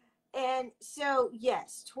 And so,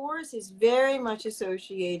 yes, Taurus is very much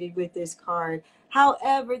associated with this card.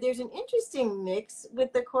 However, there's an interesting mix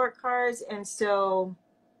with the court cards. And so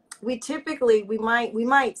we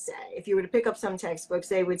might say, if you were to pick up some textbooks,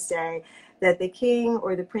 they would say that the King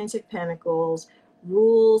or the Prince of Pentacles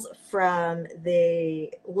rules from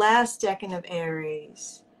the last decan of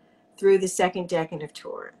Aries through the second decan of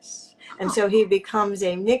Taurus. And so he becomes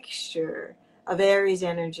a mixture of Aries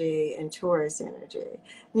energy and Taurus energy.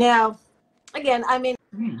 Now, again, I mean,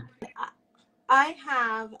 I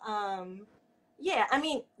have, yeah, I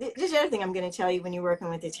mean, this is the other thing I'm going to tell you when you're working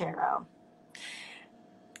with the tarot.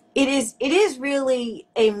 It is really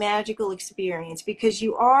a magical experience, because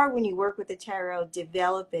you are, when you work with the tarot,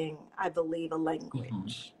 developing, I believe, a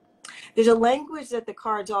language. There's a language that the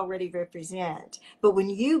cards already represent, but when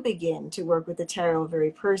you begin to work with the tarot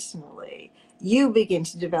very personally, you begin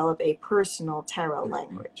to develop a personal tarot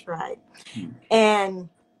language, right? And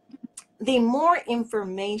the more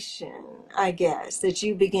information, I guess, that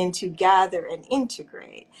you begin to gather and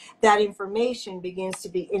integrate, that information begins to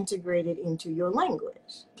be integrated into your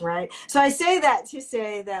language, right? So I say that to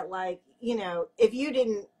say that, like, you know, if you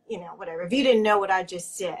didn't, you know, whatever, if you didn't know what I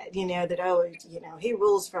just said, you know, that, oh, you know, he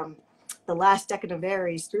rules from the last decan of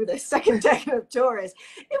Aries through the second decan of Taurus,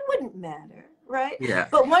 it wouldn't matter, right? Yeah.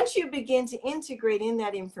 But once you begin to integrate in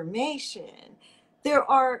that information, there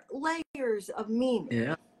are layers of meaning,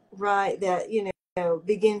 Yeah. right, that, you know,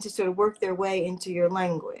 begin to sort of work their way into your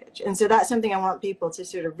language. And so that's something I want people to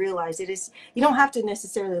sort of realize. It is, you don't have to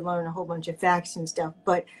necessarily learn a whole bunch of facts and stuff,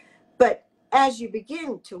 but as you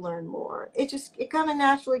begin to learn more, it kind of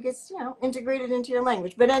naturally gets, you know, integrated into your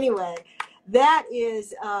language. But anyway, that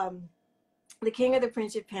is the King of the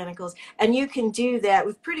Prince of Pentacles, and you can do that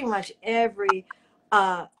with pretty much every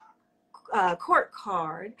court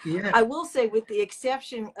card. Yeah. I will say, with the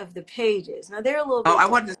exception of the pages. Now they're a little Oh, bit I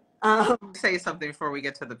wanted different. to say something before we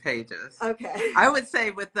get to the pages. Okay. I would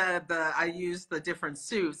say with the I use the different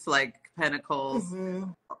suits like Pentacles.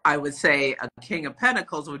 Mm-hmm. I would say a King of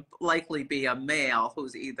Pentacles would likely be a male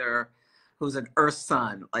who's an Earth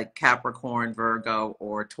sign, like Capricorn, Virgo,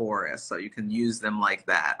 or Taurus. So you can use them like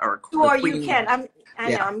that. Or the Or you Queen. can. I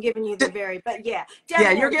know Yeah. I'm giving you the very, but yeah,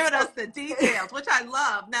 Yeah, you're definitely. giving So us the details, which I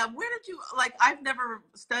love. Now, where did you, like, I've never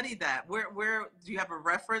studied that. Where do you have a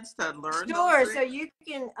reference to learn those sure. things? So you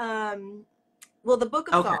can well, the Book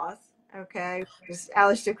of Okay. Thoth, okay, which is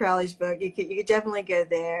Aleister Crowley's book. You could definitely go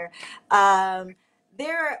there. Um,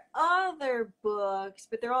 there are other books,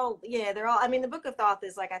 but they're all. I mean, the Book of Thoth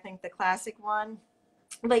is, like, I think, the classic one.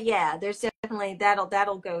 But yeah, there's definitely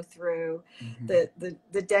that'll go through Mm-hmm.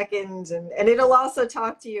 the decans, and it'll also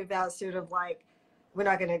talk to you about sort of like, we're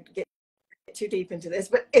not going to get too deep into this,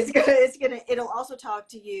 but it'll also talk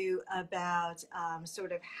to you about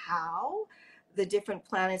sort of how the different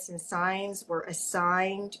planets and signs were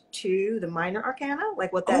assigned to the minor arcana,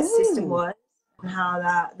 like what that system Oh, was and how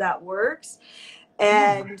that works.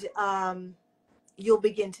 yeah. And you'll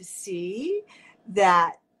begin to see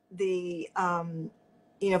that the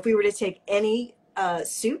you know, if we were to take any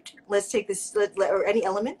suit, let's take this, or any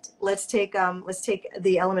element, let's take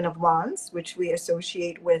the element of wands, which we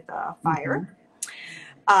associate with Mm-hmm. fire.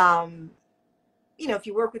 You know, if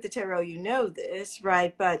you work with the tarot, you know this,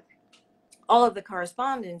 right? But all of the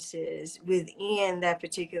correspondences within that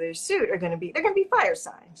particular suit are going to be, they're going to be fire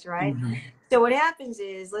signs, right? Mm-hmm. So what happens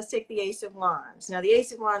is, let's take the Ace of Wands. Now, the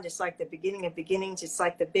Ace of Wands is like the beginning of beginnings. It's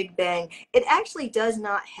like the Big Bang. It actually does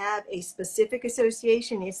not have a specific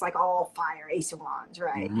association. It's like all fire, Ace of Wands,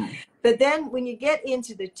 right? Mm-hmm. But then when you get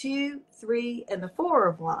into the 2, 3, and the 4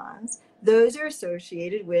 of Wands, those are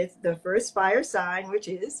associated with the first fire sign, which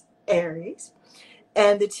is Aries.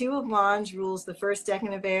 And the 2 of Wands rules the first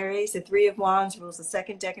decan of Aries, the 3 of Wands rules the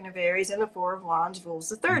second decan of Aries, and the 4 of Wands rules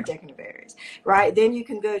the third decan of Aries, right? Then you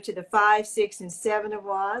can go to the 5, 6, and 7 of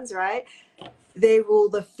Wands, right? They rule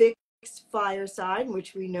the fixed fire sign,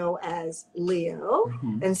 which we know as Leo.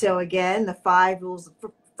 Mm-hmm. And so again, the 5 rules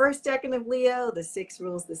the first decan of Leo, the 6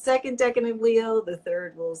 rules the second decan of Leo, the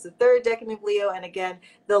 3rd rules the third decan of Leo, and again,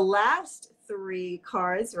 the last 3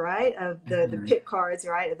 cards, right, of the pit cards,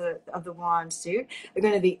 right, of the wand suit are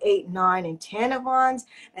going to be 8, 9, and 10 of wands,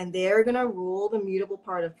 and they're going to rule the mutable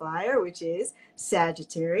part of fire, which is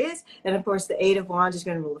Sagittarius. And of course, the 8 of wands is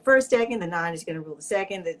going to rule the first decan, the 9 is going to rule the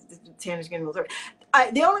second, the 10 is going to rule the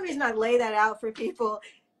third. The only reason I lay that out for people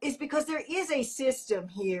is because there is a system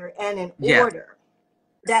here and an Yes. order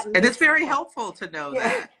that And it's makes very sense. helpful to know Yeah.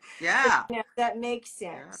 that. Yeah. You know, that makes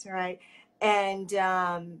Yeah. sense, right? And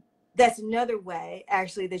that's another way,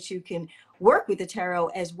 actually, that you can work with the tarot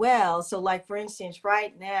as well. So, like, for instance,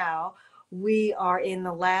 right now, we are in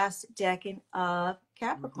the last decan of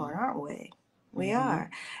Capricorn, Mm-hmm. aren't we? We Mm-hmm. are.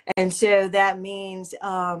 And so that means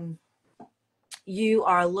you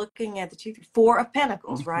are looking at the 2, 4 of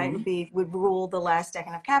Pentacles, right? Mm-hmm. Would rule the last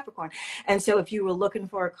decan of Capricorn. And so if you were looking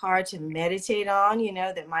for a card to meditate on, you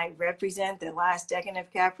know, that might represent the last decan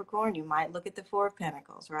of Capricorn, you might look at the 4 of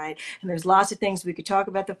Pentacles, right? And there's lots of things we could talk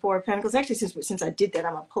about the 4 of Pentacles. Actually, since I did that,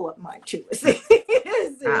 I'm gonna pull up mine too.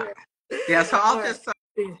 Yeah, so I'll All right. just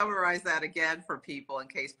summarize that again for people in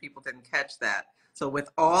case people didn't catch that. So with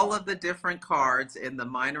all of the different cards in the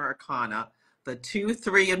minor arcana, the 2,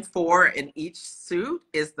 3, and 4 in each suit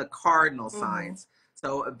is the cardinal signs.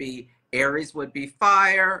 So it would be Aries would be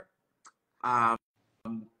fire, um,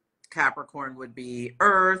 Capricorn would be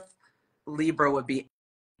earth, Libra would be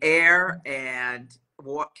air, and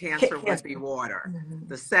Cancer would be Cancer. water. Mhm.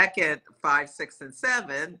 The second, 5, 6, and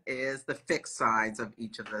 7 is the fixed signs of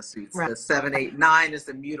each of the suits. Right. The 7, 8, 9 is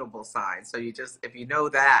the mutable sign. So you just, if you know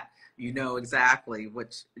that, you know exactly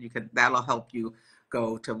which you can. That'll help you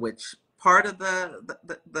go to which part of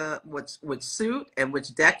the which suit and which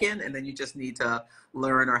decan, and then you just need to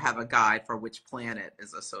learn or have a guide for which planet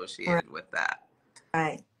is Right. associated with that.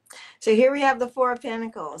 Right. So here we have the Four of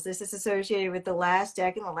Pentacles. This is associated with the last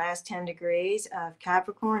decan, the last 10 degrees of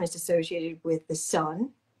Capricorn. It's associated with the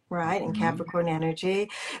sun, right, and Mm-hmm. Capricorn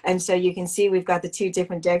energy. And so you can see we've got the two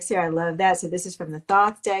different decks here. I love that. So this is from the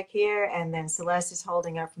Thoth deck here, and then Celeste is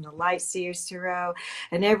holding up from the Light Seers Tarot.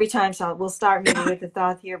 And every time, so we'll start maybe with the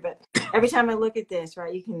Thoth here, but every time I look at this,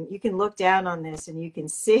 right, you can look down on this and you can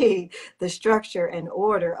see the structure and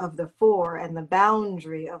order of the four and the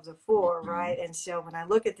boundary of the four, right? And so when I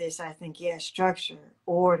look at this, I think, yeah, structure,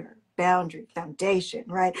 order, boundary, foundation,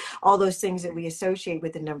 right? All those things that we associate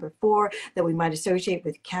with the number four, that we might associate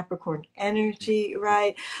with Capricorn energy,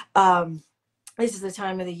 right? This is the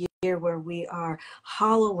time of the year where we are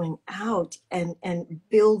hollowing out and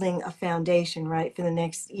building a foundation, right, for the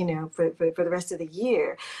next, for the rest of the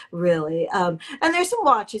year, really. And there's some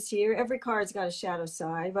watches here. Every card's got a shadow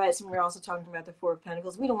side, right? So we're also talking about the Four of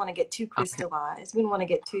Pentacles. We don't want to get too Okay. crystallized. We don't want to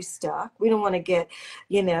get too stuck. We don't want to get,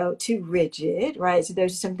 too rigid, right? So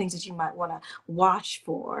those are some things that you might want to watch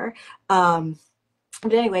for.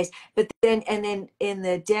 But anyways, and then in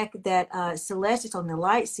the deck that Celeste is on, the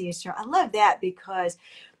Light Seers, I love that because,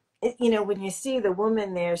 when you see the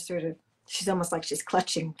woman there, sort of, she's almost like she's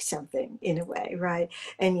clutching something in a way, right?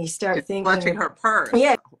 And you She's start thinking clutching of, her purse,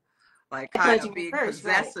 yeah, like kind of clutching her being purse,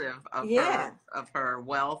 right? possessive Yeah, of her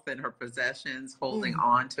wealth and her possessions, holding mm,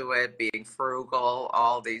 on to it, being frugal,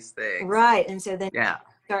 all these things. right. And so then Yeah.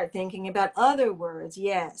 start thinking about other words,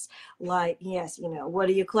 yes, like, yes, what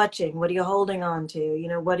are you clutching, what are you holding on to,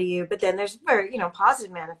 what are you, but then there's very,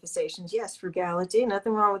 positive manifestations, yes, frugality,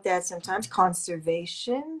 nothing wrong with that. Sometimes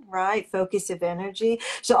conservation, right, focus of energy,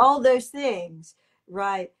 so all those things,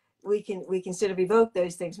 right, we can sort of evoke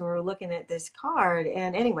those things when we're looking at this card.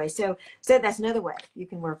 And anyway, so that's another way you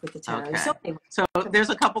can work with the tarot. Okay. So anyway, So there's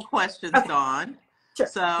a couple questions, okay, Dawn. sure.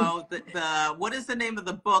 So the what is the name of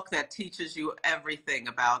the book that teaches you everything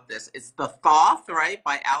about this? It's The Thoth, right,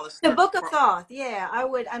 by The Alistair. Book of Thoth, yeah,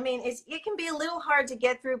 I mean, it can be a little hard to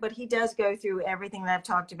get through, but he does go through everything that I've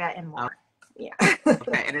talked about and more. Yeah.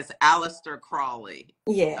 Okay, and it's Alistair Crowley.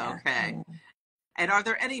 Yeah. Okay. Yeah. And are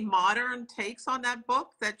there any modern takes on that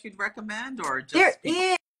book that you'd recommend, or There just people?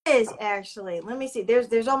 is actually, let me see,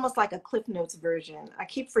 there's almost like a Cliff Notes version. I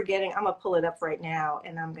keep forgetting. I'm gonna pull it up right now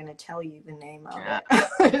and I'm gonna tell you the name of Yeah.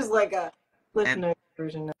 it. There's like a Cliff And Notes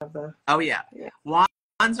version of the, oh yeah. yeah.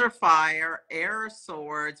 Wands are fire, air are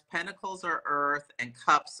swords, pentacles are earth, and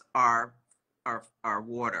cups are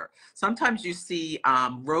water. Sometimes you see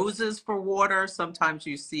roses for water. Sometimes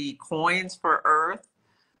you see coins for earth.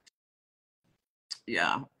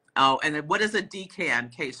 Yeah. Oh, and then what is a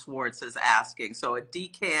decan? Kay Schwartz is asking. So a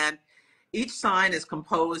decan, each sign is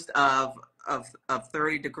composed of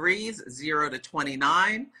 30 degrees, 0 to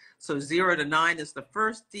 29. So 0 to 9 is the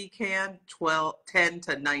first decan, 10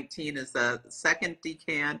 to 19 is the second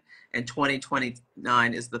decan, and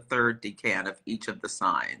 29 is the third decan of each of the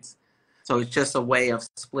signs. So it's just a way of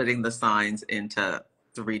splitting the signs into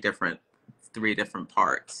three different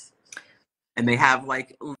parts. And they have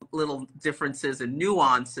like little differences and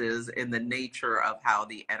nuances in the nature of how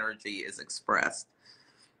the energy is expressed.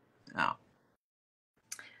 Oh.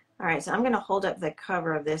 All right, so I'm going to hold up the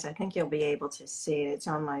cover of this. I think you'll be able to see it. It's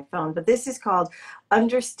on my phone. But this is called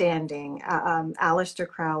Understanding Aleister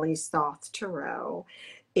Crowley's Thoth Tarot.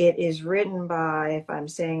 It is written by, if I'm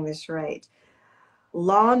saying this right,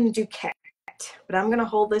 Lon Duquette. But I'm going to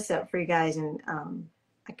hold this up for you guys, and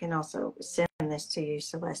I can also send this to you,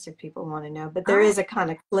 Celeste, if people want to know. But there Oh. is a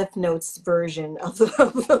kind of Cliff Notes version of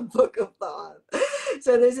the Book of Thoth.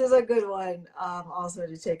 So this is a good one also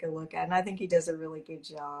to take a look at. And I think he does a really good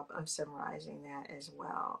job of summarizing that as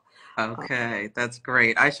well. Okay, that's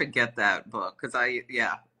great. I should get that book because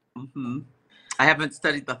yeah. I haven't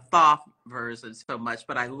studied the Thoth version so much,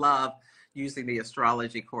 but I love using the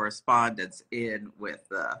astrology correspondence in with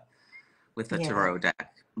the Yeah, tarot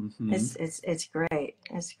deck. it's great.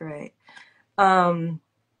 It's great.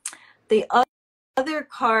 The other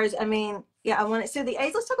cards, I mean, yeah, I want to, so the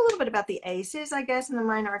ace, let's talk a little bit about the aces, I guess, in the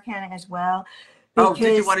minor arcana as well, Oh, did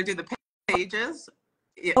you because, want to do the pages? oh,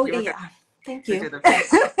 You were going yeah, thank to you. do the page.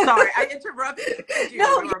 Sorry, I interrupted you.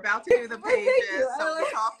 No, We were about to do the thank you. pages. So we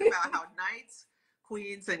talked about how knights,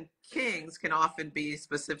 queens, and kings can often be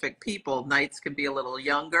specific people. Knights can be a little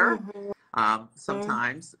younger, Mhm.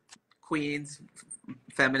 sometimes. queens,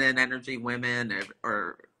 feminine energy, women,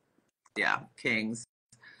 or yeah, kings,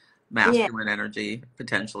 Yeah. masculine energy,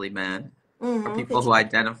 potentially men, or Mm-hmm. people who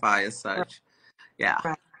identify as such. Yeah.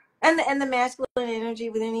 Right. And the masculine energy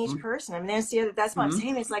within each person. I mean, that's what I'm Mm-hmm.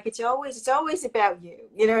 saying. It's like it's always about you.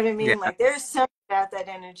 You know what I Yeah. mean? Like there's something about that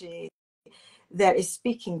energy that is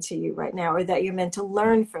speaking to you right now, or that you're meant to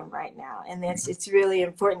learn from right now. And it's really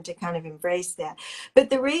important to kind of embrace that. But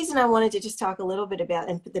the reason I wanted to just talk a little bit about,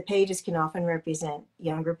 and the pages can often represent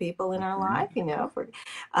younger people in our life, you know, for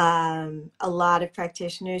a lot of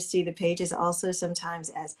practitioners see the pages also sometimes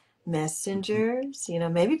as messengers, you know,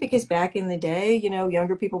 maybe because back in the day, you know,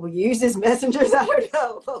 younger people were used as messengers. I don't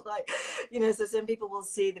know, but like, you know, so some people will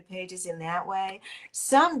see the pages in that way.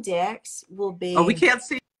 Some decks will Oh, we be, can't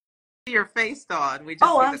see your face, Dawn. We just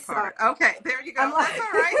oh, see I'm the sorry. card. Okay, there you I'm go. That's like,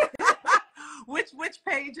 all right. Which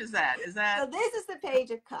page is that? Is so that this is the Page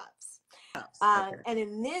of Cups. cups? Okay. And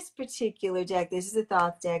in this particular deck, this is a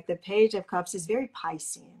Thoth deck, the Page of Cups is very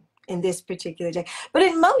Piscean in this particular deck. But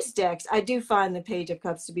in most decks, I do find the Page of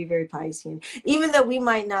Cups to be very Piscean. Even though we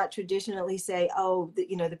might not traditionally say, oh,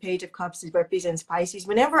 you know, the Page of Cups represents Pisces.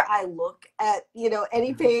 Whenever I look at, you know,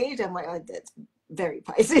 any page, I'm like, oh, that's very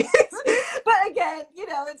Pisces. But again, you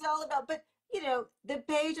know, it's all about, but you know, the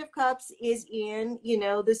Page of Cups is in, you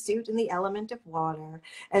know, the suit and the element of water.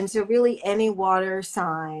 And so really any water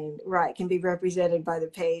sign, right, can be represented by the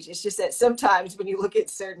page. It's just that sometimes when you look at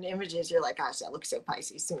certain images, you're like, gosh, that looks so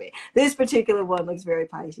Pisces to me. This particular one looks very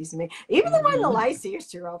Pisces to me. Even the one in the Lycius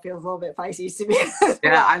Tarot feels a little bit Pisces to me as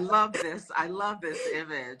Yeah, well. I love this. I love this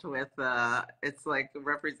image with it's like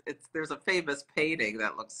it's there's a famous painting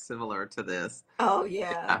that looks similar to this. Oh yeah,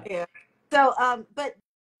 Yeah. yeah. So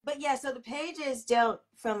but yeah, so the pages don't,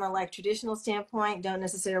 from a like traditional standpoint, don't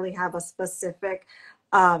necessarily have a specific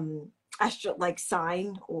um astro like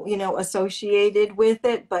sign, you know, associated with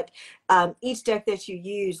it. But each deck that you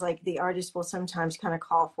use, like the artist will sometimes kind of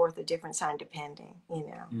call forth a different sign depending, you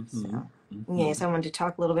know. Mm-hmm. So Mm-hmm. yes, I wanted to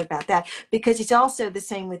talk a little bit about that because it's also the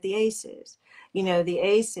same with the aces. You know, the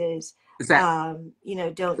aces Is that you know,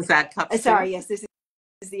 don't, is that cups too? sorry, yes, this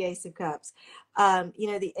is the Ace of Cups. You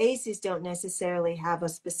know, the aces don't necessarily have a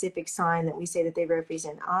specific sign that we say that they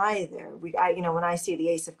represent either. You know, when I see the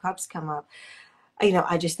Ace of Cups come up, you know,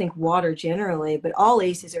 I just think water generally, but all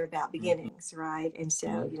aces are about beginnings, right? And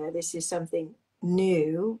so, you know, this is something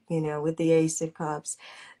new, you know, with the Ace of Cups,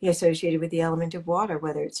 you know, associated with the element of water,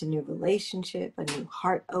 whether it's a new relationship, a new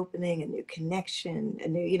heart opening, a new connection, a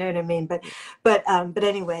new, you know what I mean? But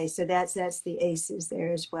anyway, so that's the aces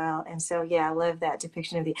there as well. And so, yeah, I love that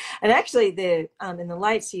depiction of the, and actually the, in the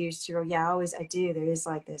lights used to, yeah, I do. There is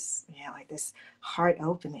like this, yeah, like this heart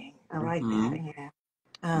opening. I like that. Mm-hmm. Yeah.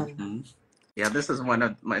 Um, Mm-hmm. Yeah, this is one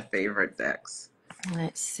of my favorite decks.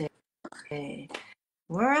 Let's see.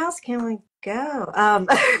 Where else can we go? Are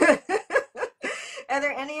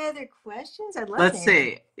there any other questions? I'd love to Let's answer.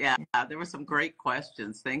 see. Yeah, there were some great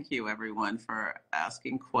questions. Thank you, everyone, for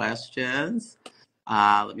asking questions.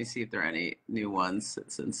 Let me see if there are any new ones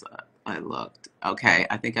since I looked. Okay,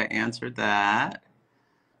 I think I answered that.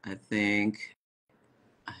 I think,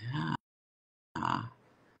 yeah.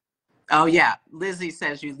 Oh, yeah. Lizzie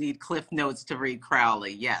says you need Cliff Notes to read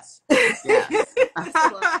Crowley. Yes. Yes.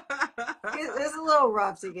 It's a little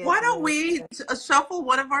rough to get Why don't through. we shuffle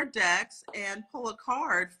one of our decks and pull a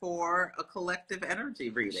card for a collective energy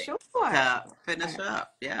reading Sure. to finish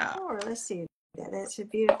up? Yeah. Sure. Let's see. That's a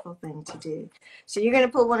beautiful thing to do. So you're going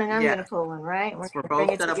to pull one and I'm going Yeah. to pull one, right? We're We're going to bring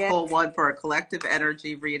both it going to together. pull one for a collective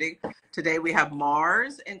energy reading. Today we have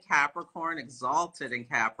Mars in Capricorn, exalted in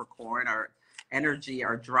Capricorn. Our energy,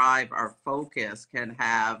 our drive, our focus can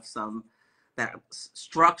have some that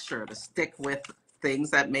structure to stick with things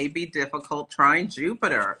that may be difficult. Trying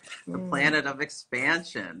Jupiter, the planet of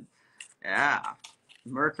expansion. Yeah.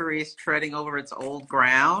 Mercury's treading over its old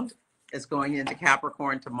ground. It's going into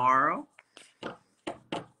Capricorn tomorrow,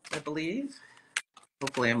 I believe.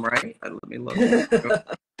 Hopefully I'm right. Let me look.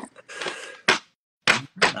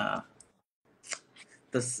 Uh,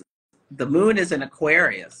 the the moon is in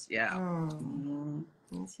Aquarius. Yeah.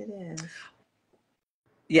 Yes, it is.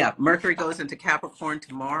 Yeah. Mercury goes into Capricorn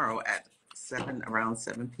tomorrow at around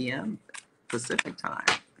 7 p.m. Pacific time.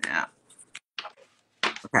 Yeah.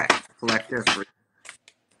 Okay. Collective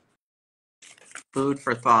food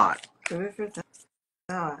for thought. Food for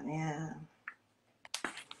thought. Yeah.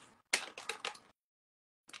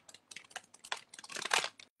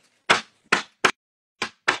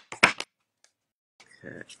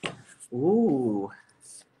 Okay. Ooh.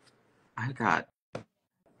 I got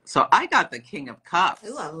I got the King of Ooh, I Cups.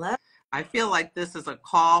 love. I feel like this is a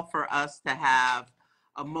call for us to have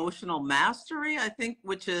emotional mastery, I think,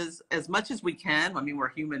 which is as much as we can. I mean, we're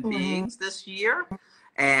human Mm-hmm. beings this year,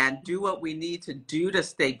 and do what we need to do to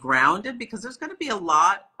stay grounded, because there's going to be a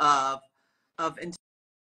lot of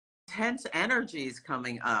intense energies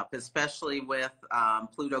coming up, especially with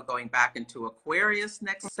Pluto going back into Aquarius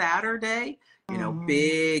next Saturday. You know, Mm-hmm.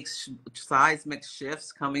 big seismic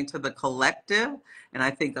shifts coming to the collective. And I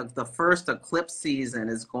think of the first eclipse season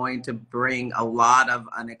is going to bring a lot of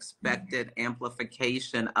unexpected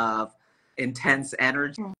amplification of intense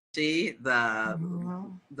energy. The Mm-hmm.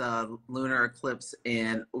 the lunar eclipse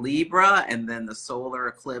in Libra, and then the solar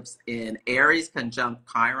eclipse in Aries conjunct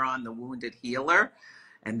Chiron, the wounded healer,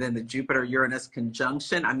 and then the Jupiter Uranus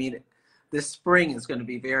conjunction. I mean, this spring is going to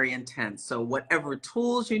be very intense. So whatever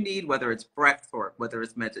tools you need, whether it's breath work, whether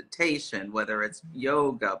it's meditation, whether it's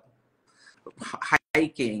yoga,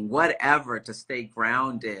 hiking, whatever, to stay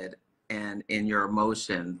grounded and in your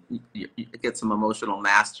emotion, you get some emotional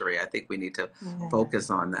mastery. I think we need to Yeah. focus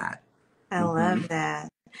on that. I Mm-hmm. love that.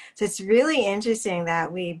 So it's really interesting that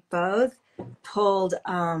we both pulled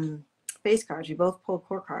face cards. We both pulled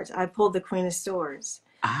core cards. I pulled the Queen of Swords.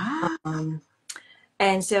 Ah, Um,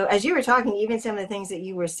 and so as you were talking, even some of the things that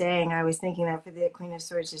you were saying, I was thinking that for the Queen of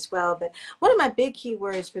Swords as well. But one of my big key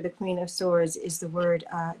words for the Queen of Swords is the word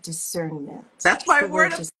discernment. that's It's my the word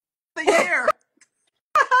word of just the year.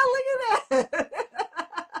 look at that.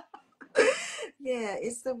 Yeah,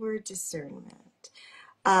 it's the word discernment.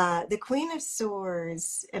 The Queen of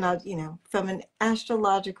Swords, and from an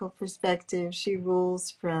astrological perspective, she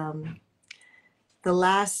rules from the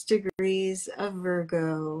last degrees of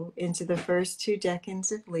Virgo into the first two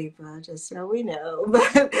decans of Libra, just so we know.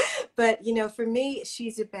 But for me,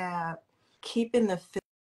 she's about keeping the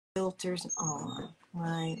filters on,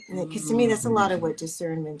 right? Because to me, that's a lot of what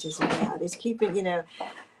discernment is about. Is keeping,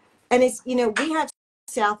 and it's, we have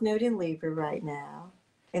South Node in Libra right now.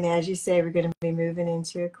 And as you say, we're going to be moving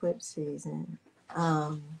into eclipse season.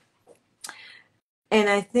 Um, and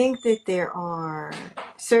I think that there are,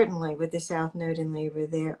 certainly with the South Node in Libra,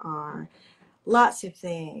 there are lots of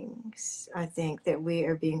things I think that we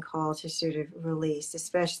are being called to sort of release,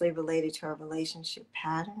 especially related to our relationship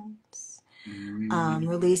patterns,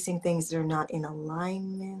 releasing things that are not in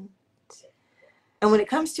alignment. And when it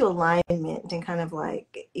comes to alignment and kind of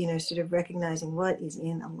like, sort of recognizing what is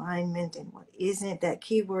in alignment and what isn't, that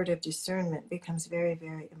key word of discernment becomes very,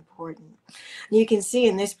 very important. You can see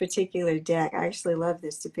in this particular deck, I actually love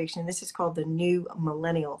this depiction. This is called the New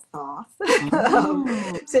Millennial Thoth.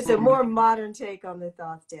 Mm-hmm. So it's a more modern take on the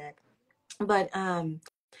Thoth deck. But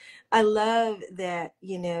I love that,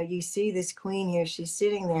 you see this queen here. She's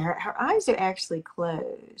sitting there. Her eyes are actually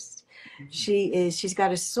closed. She's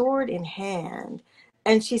got a sword in hand,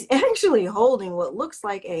 and she's actually holding what looks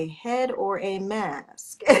like a head or a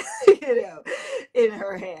mask, in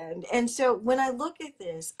her hand. And so when I look at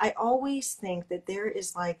this, I always think that there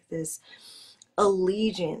is like this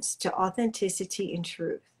allegiance to authenticity and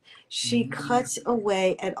truth. She cuts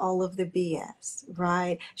away at all of the BS,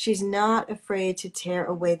 right? She's not afraid to tear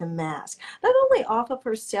away the mask, not only off of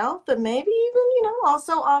herself, but maybe even,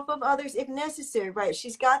 also off of others if necessary, right?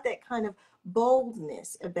 She's got that kind of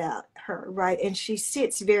boldness about her, right? And she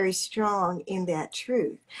sits very strong in that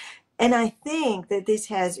truth. And I think that this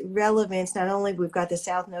has relevance. Not only we've got the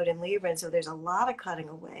South Node in Libra, and so there's a lot of cutting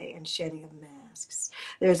away and shedding of masks.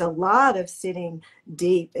 There's a lot of sitting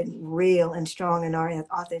deep and real and strong in our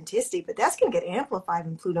authenticity, but that's going to get amplified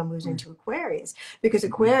when Pluto moves into Aquarius, because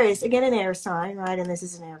Aquarius, again, an air sign, right? And this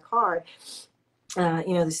is an air card.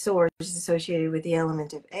 The sword is associated with the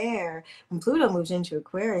element of air. When Pluto moves into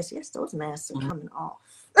Aquarius, yes, those masks are coming off.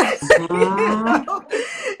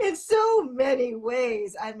 In so many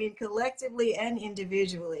ways. I mean, collectively and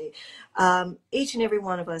individually. Each and every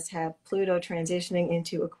one of us have Pluto transitioning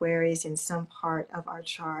into Aquarius in some part of our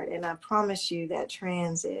chart. And I promise you that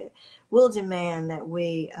transit will demand that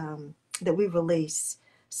we release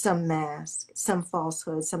some mask, some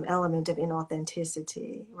falsehood, some element of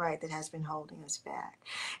inauthenticity, right, that has been holding us back.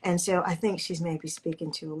 And so I think she's maybe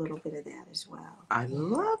speaking to a little bit of that as well. I Yeah.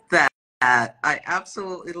 love that. I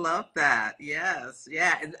absolutely love that. Yes.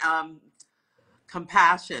 Yeah. And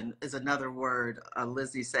compassion is another word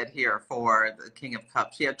Lizzie said here for the King of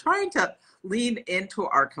Cups. Yeah, trying to lean into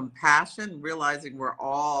our compassion, realizing we're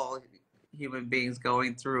all human beings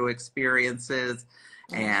going through experiences.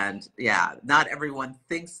 And yeah, not everyone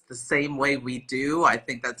thinks the same way we do. I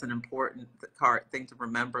think that's an important thing to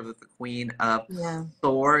remember with the Queen of Yeah.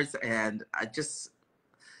 Swords. And just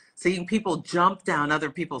seeing people jump down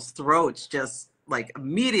other people's throats just like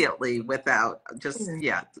immediately without just, Mm.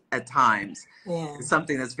 yeah, at times. Yeah. It's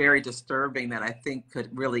something that's very disturbing that I think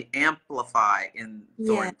could really amplify in Yeah.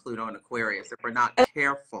 during Pluto and Aquarius if we're not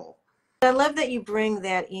careful. I love that you bring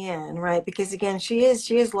that in, right? Because again, she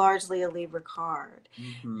is largely a Libra card.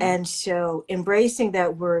 Hmm. And so embracing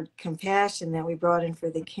that word compassion that we brought in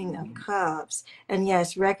for the King of Cups, and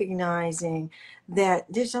yes, recognizing that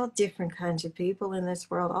there's all different kinds of people in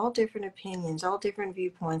this world, all different opinions, all different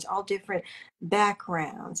viewpoints, all different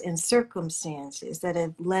backgrounds and circumstances that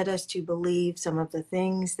have led us to believe some of the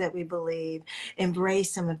things that we believe,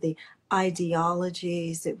 embrace some of the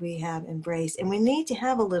ideologies that we have embraced. And we need to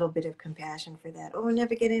have a little bit of compassion for that, or we'll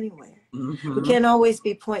never get anywhere. We Hmm. can't always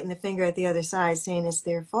be pointing the finger at the other side saying it's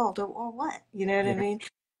their fault, or what, you know what I Yeah. mean?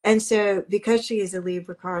 And so because she is a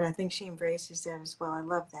Libra card, I think she embraces that as well. I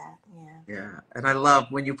love that. Yeah. Yeah. And I love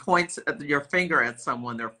when you point your finger at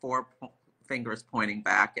someone, there are four fingers pointing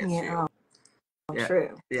back at Yeah. you. Oh, Yeah.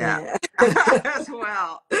 true. Yeah. Yeah. As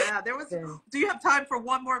well. Yeah. Yeah. Do you have time for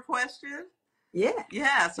one more question? Yeah.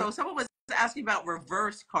 Yeah. So someone was asking about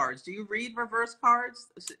reverse cards. Do you read reverse cards?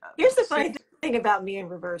 Here's the funny thing about me and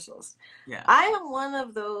reversals. Yeah. I am one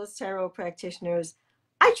of those tarot practitioners.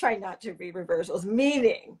 I try not to read reversals,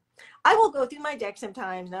 meaning I will go through my deck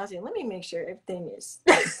sometimes and I'll say, let me make sure everything is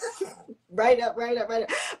right up, right up, right up.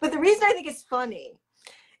 But the reason I think it's funny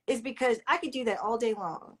is because I could do that all day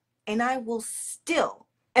long and I will still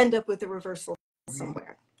end up with a reversal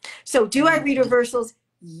somewhere. So do I read reversals?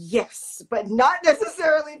 Yes, but not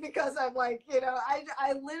necessarily because I'm like,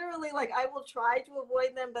 I literally like, I will try to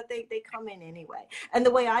avoid them, but they come in anyway. And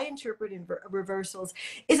the way I interpret reversals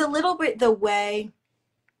is a little bit the way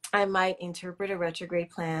I might interpret a retrograde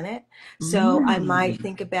planet. So I might Mm.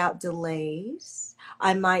 think about delays.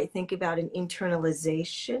 I might think about an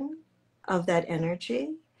internalization of that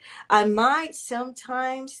energy. I might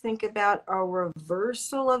sometimes think about a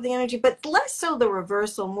reversal of the energy, but less so the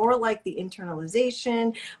reversal, more like the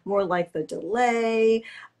internalization, more like the delay.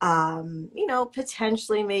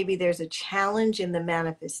 Potentially maybe there's a challenge in the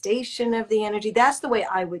manifestation of the energy. That's the way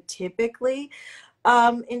I would typically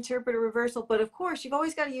interpret a reversal. But of course, you've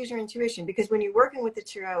always got to use your intuition, because when you're working with the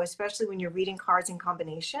tarot, especially when you're reading cards in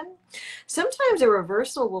combination, sometimes a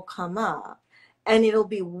reversal will come up and it'll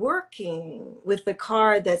be working with the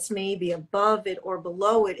card that's maybe above it or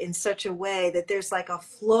below it in such a way that there's like a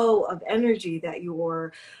flow of energy that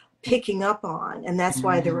you're picking up on, and that's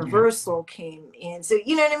why the Mm. reversal came in. So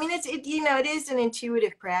you know what I mean, it is an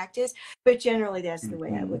intuitive practice, but generally that's the way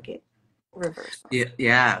I Mhm. look at reversal.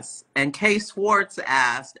 Yes. And Kay Swartz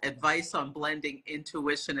asked advice on blending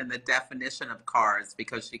intuition and the definition of cards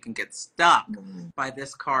because she can get stuck Mhm. by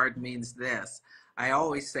this card means this. I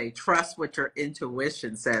always say trust what your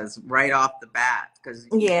intuition says right off the bat because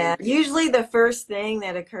you may Yeah, be. usually the first thing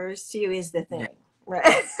that occurs to you is the Yeah. thing,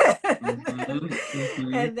 right? Hmm.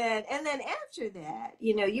 Hmm. And then after that,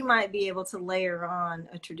 you might be able to layer on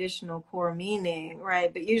a traditional core meaning,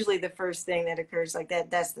 right? But usually the first thing that occurs like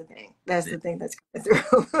that, that's the thing. That's the thing that's coming through.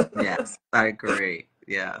 Yes, I agree.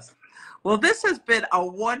 Yes. Well, this has been a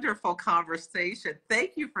wonderful conversation.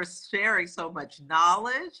 Thank you for sharing so much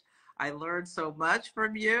knowledge. I learned so much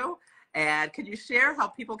from you. And can you share how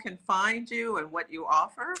people can find you and what you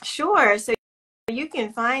offer? Sure. So you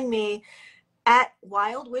can find me at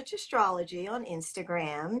Wild Witch Astrology on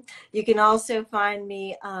Instagram. You can also find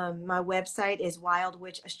me, my website is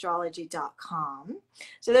wildwitchastrology.com.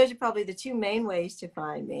 So those are probably the two main ways to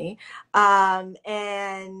find me. And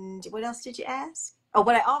what else did you ask? Oh,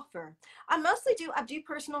 what I offer. I do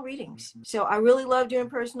personal readings. So I really love doing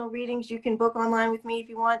personal readings. You can book online with me if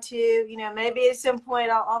you want to. Maybe at some point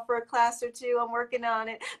I'll offer a class or two. I'm working on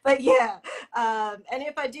it. But yeah, and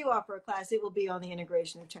if I do offer a class, it will be on the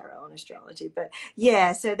integration of tarot and astrology. But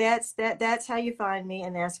yeah, so that's how you find me,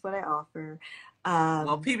 and that's what I offer. Well,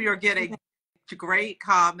 Um, people are getting great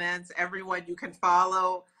comments. Everyone, you can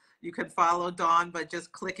follow. You can follow Dawn by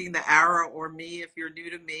just clicking the arrow, or me if you're new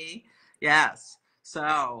to me. Yes.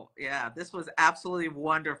 So, yeah, this was absolutely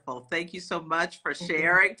wonderful. Thank you so much for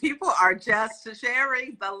sharing. People are just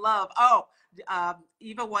sharing the love. Oh,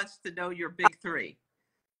 Eva wants to know your big three.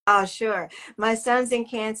 oh, sure. My sun's in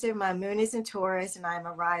Cancer, my moon is in Taurus, and I'm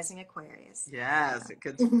a rising Aquarius. Yes, it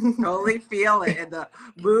can totally feel it. And the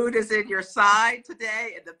mood is in your side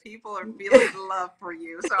today, and the people are feeling the love for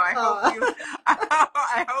you. So I hope Oh, you,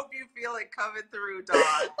 I hope you feel it coming through, Dawn.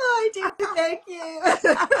 I do. Thank you.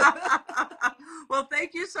 Well,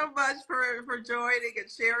 thank you so much for joining and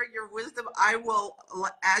sharing your wisdom. I will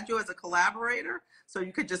add you as a collaborator, so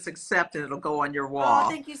you could just accept it. It'll go on your Oh, wall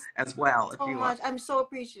thank you as well if so you want. much. I'm so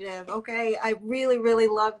appreciative. Okay. I really, really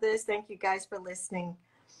love this. Thank you guys for listening.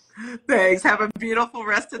 Thanks. Have a beautiful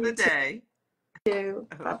rest of the You day. too.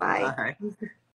 Bye bye. Bye.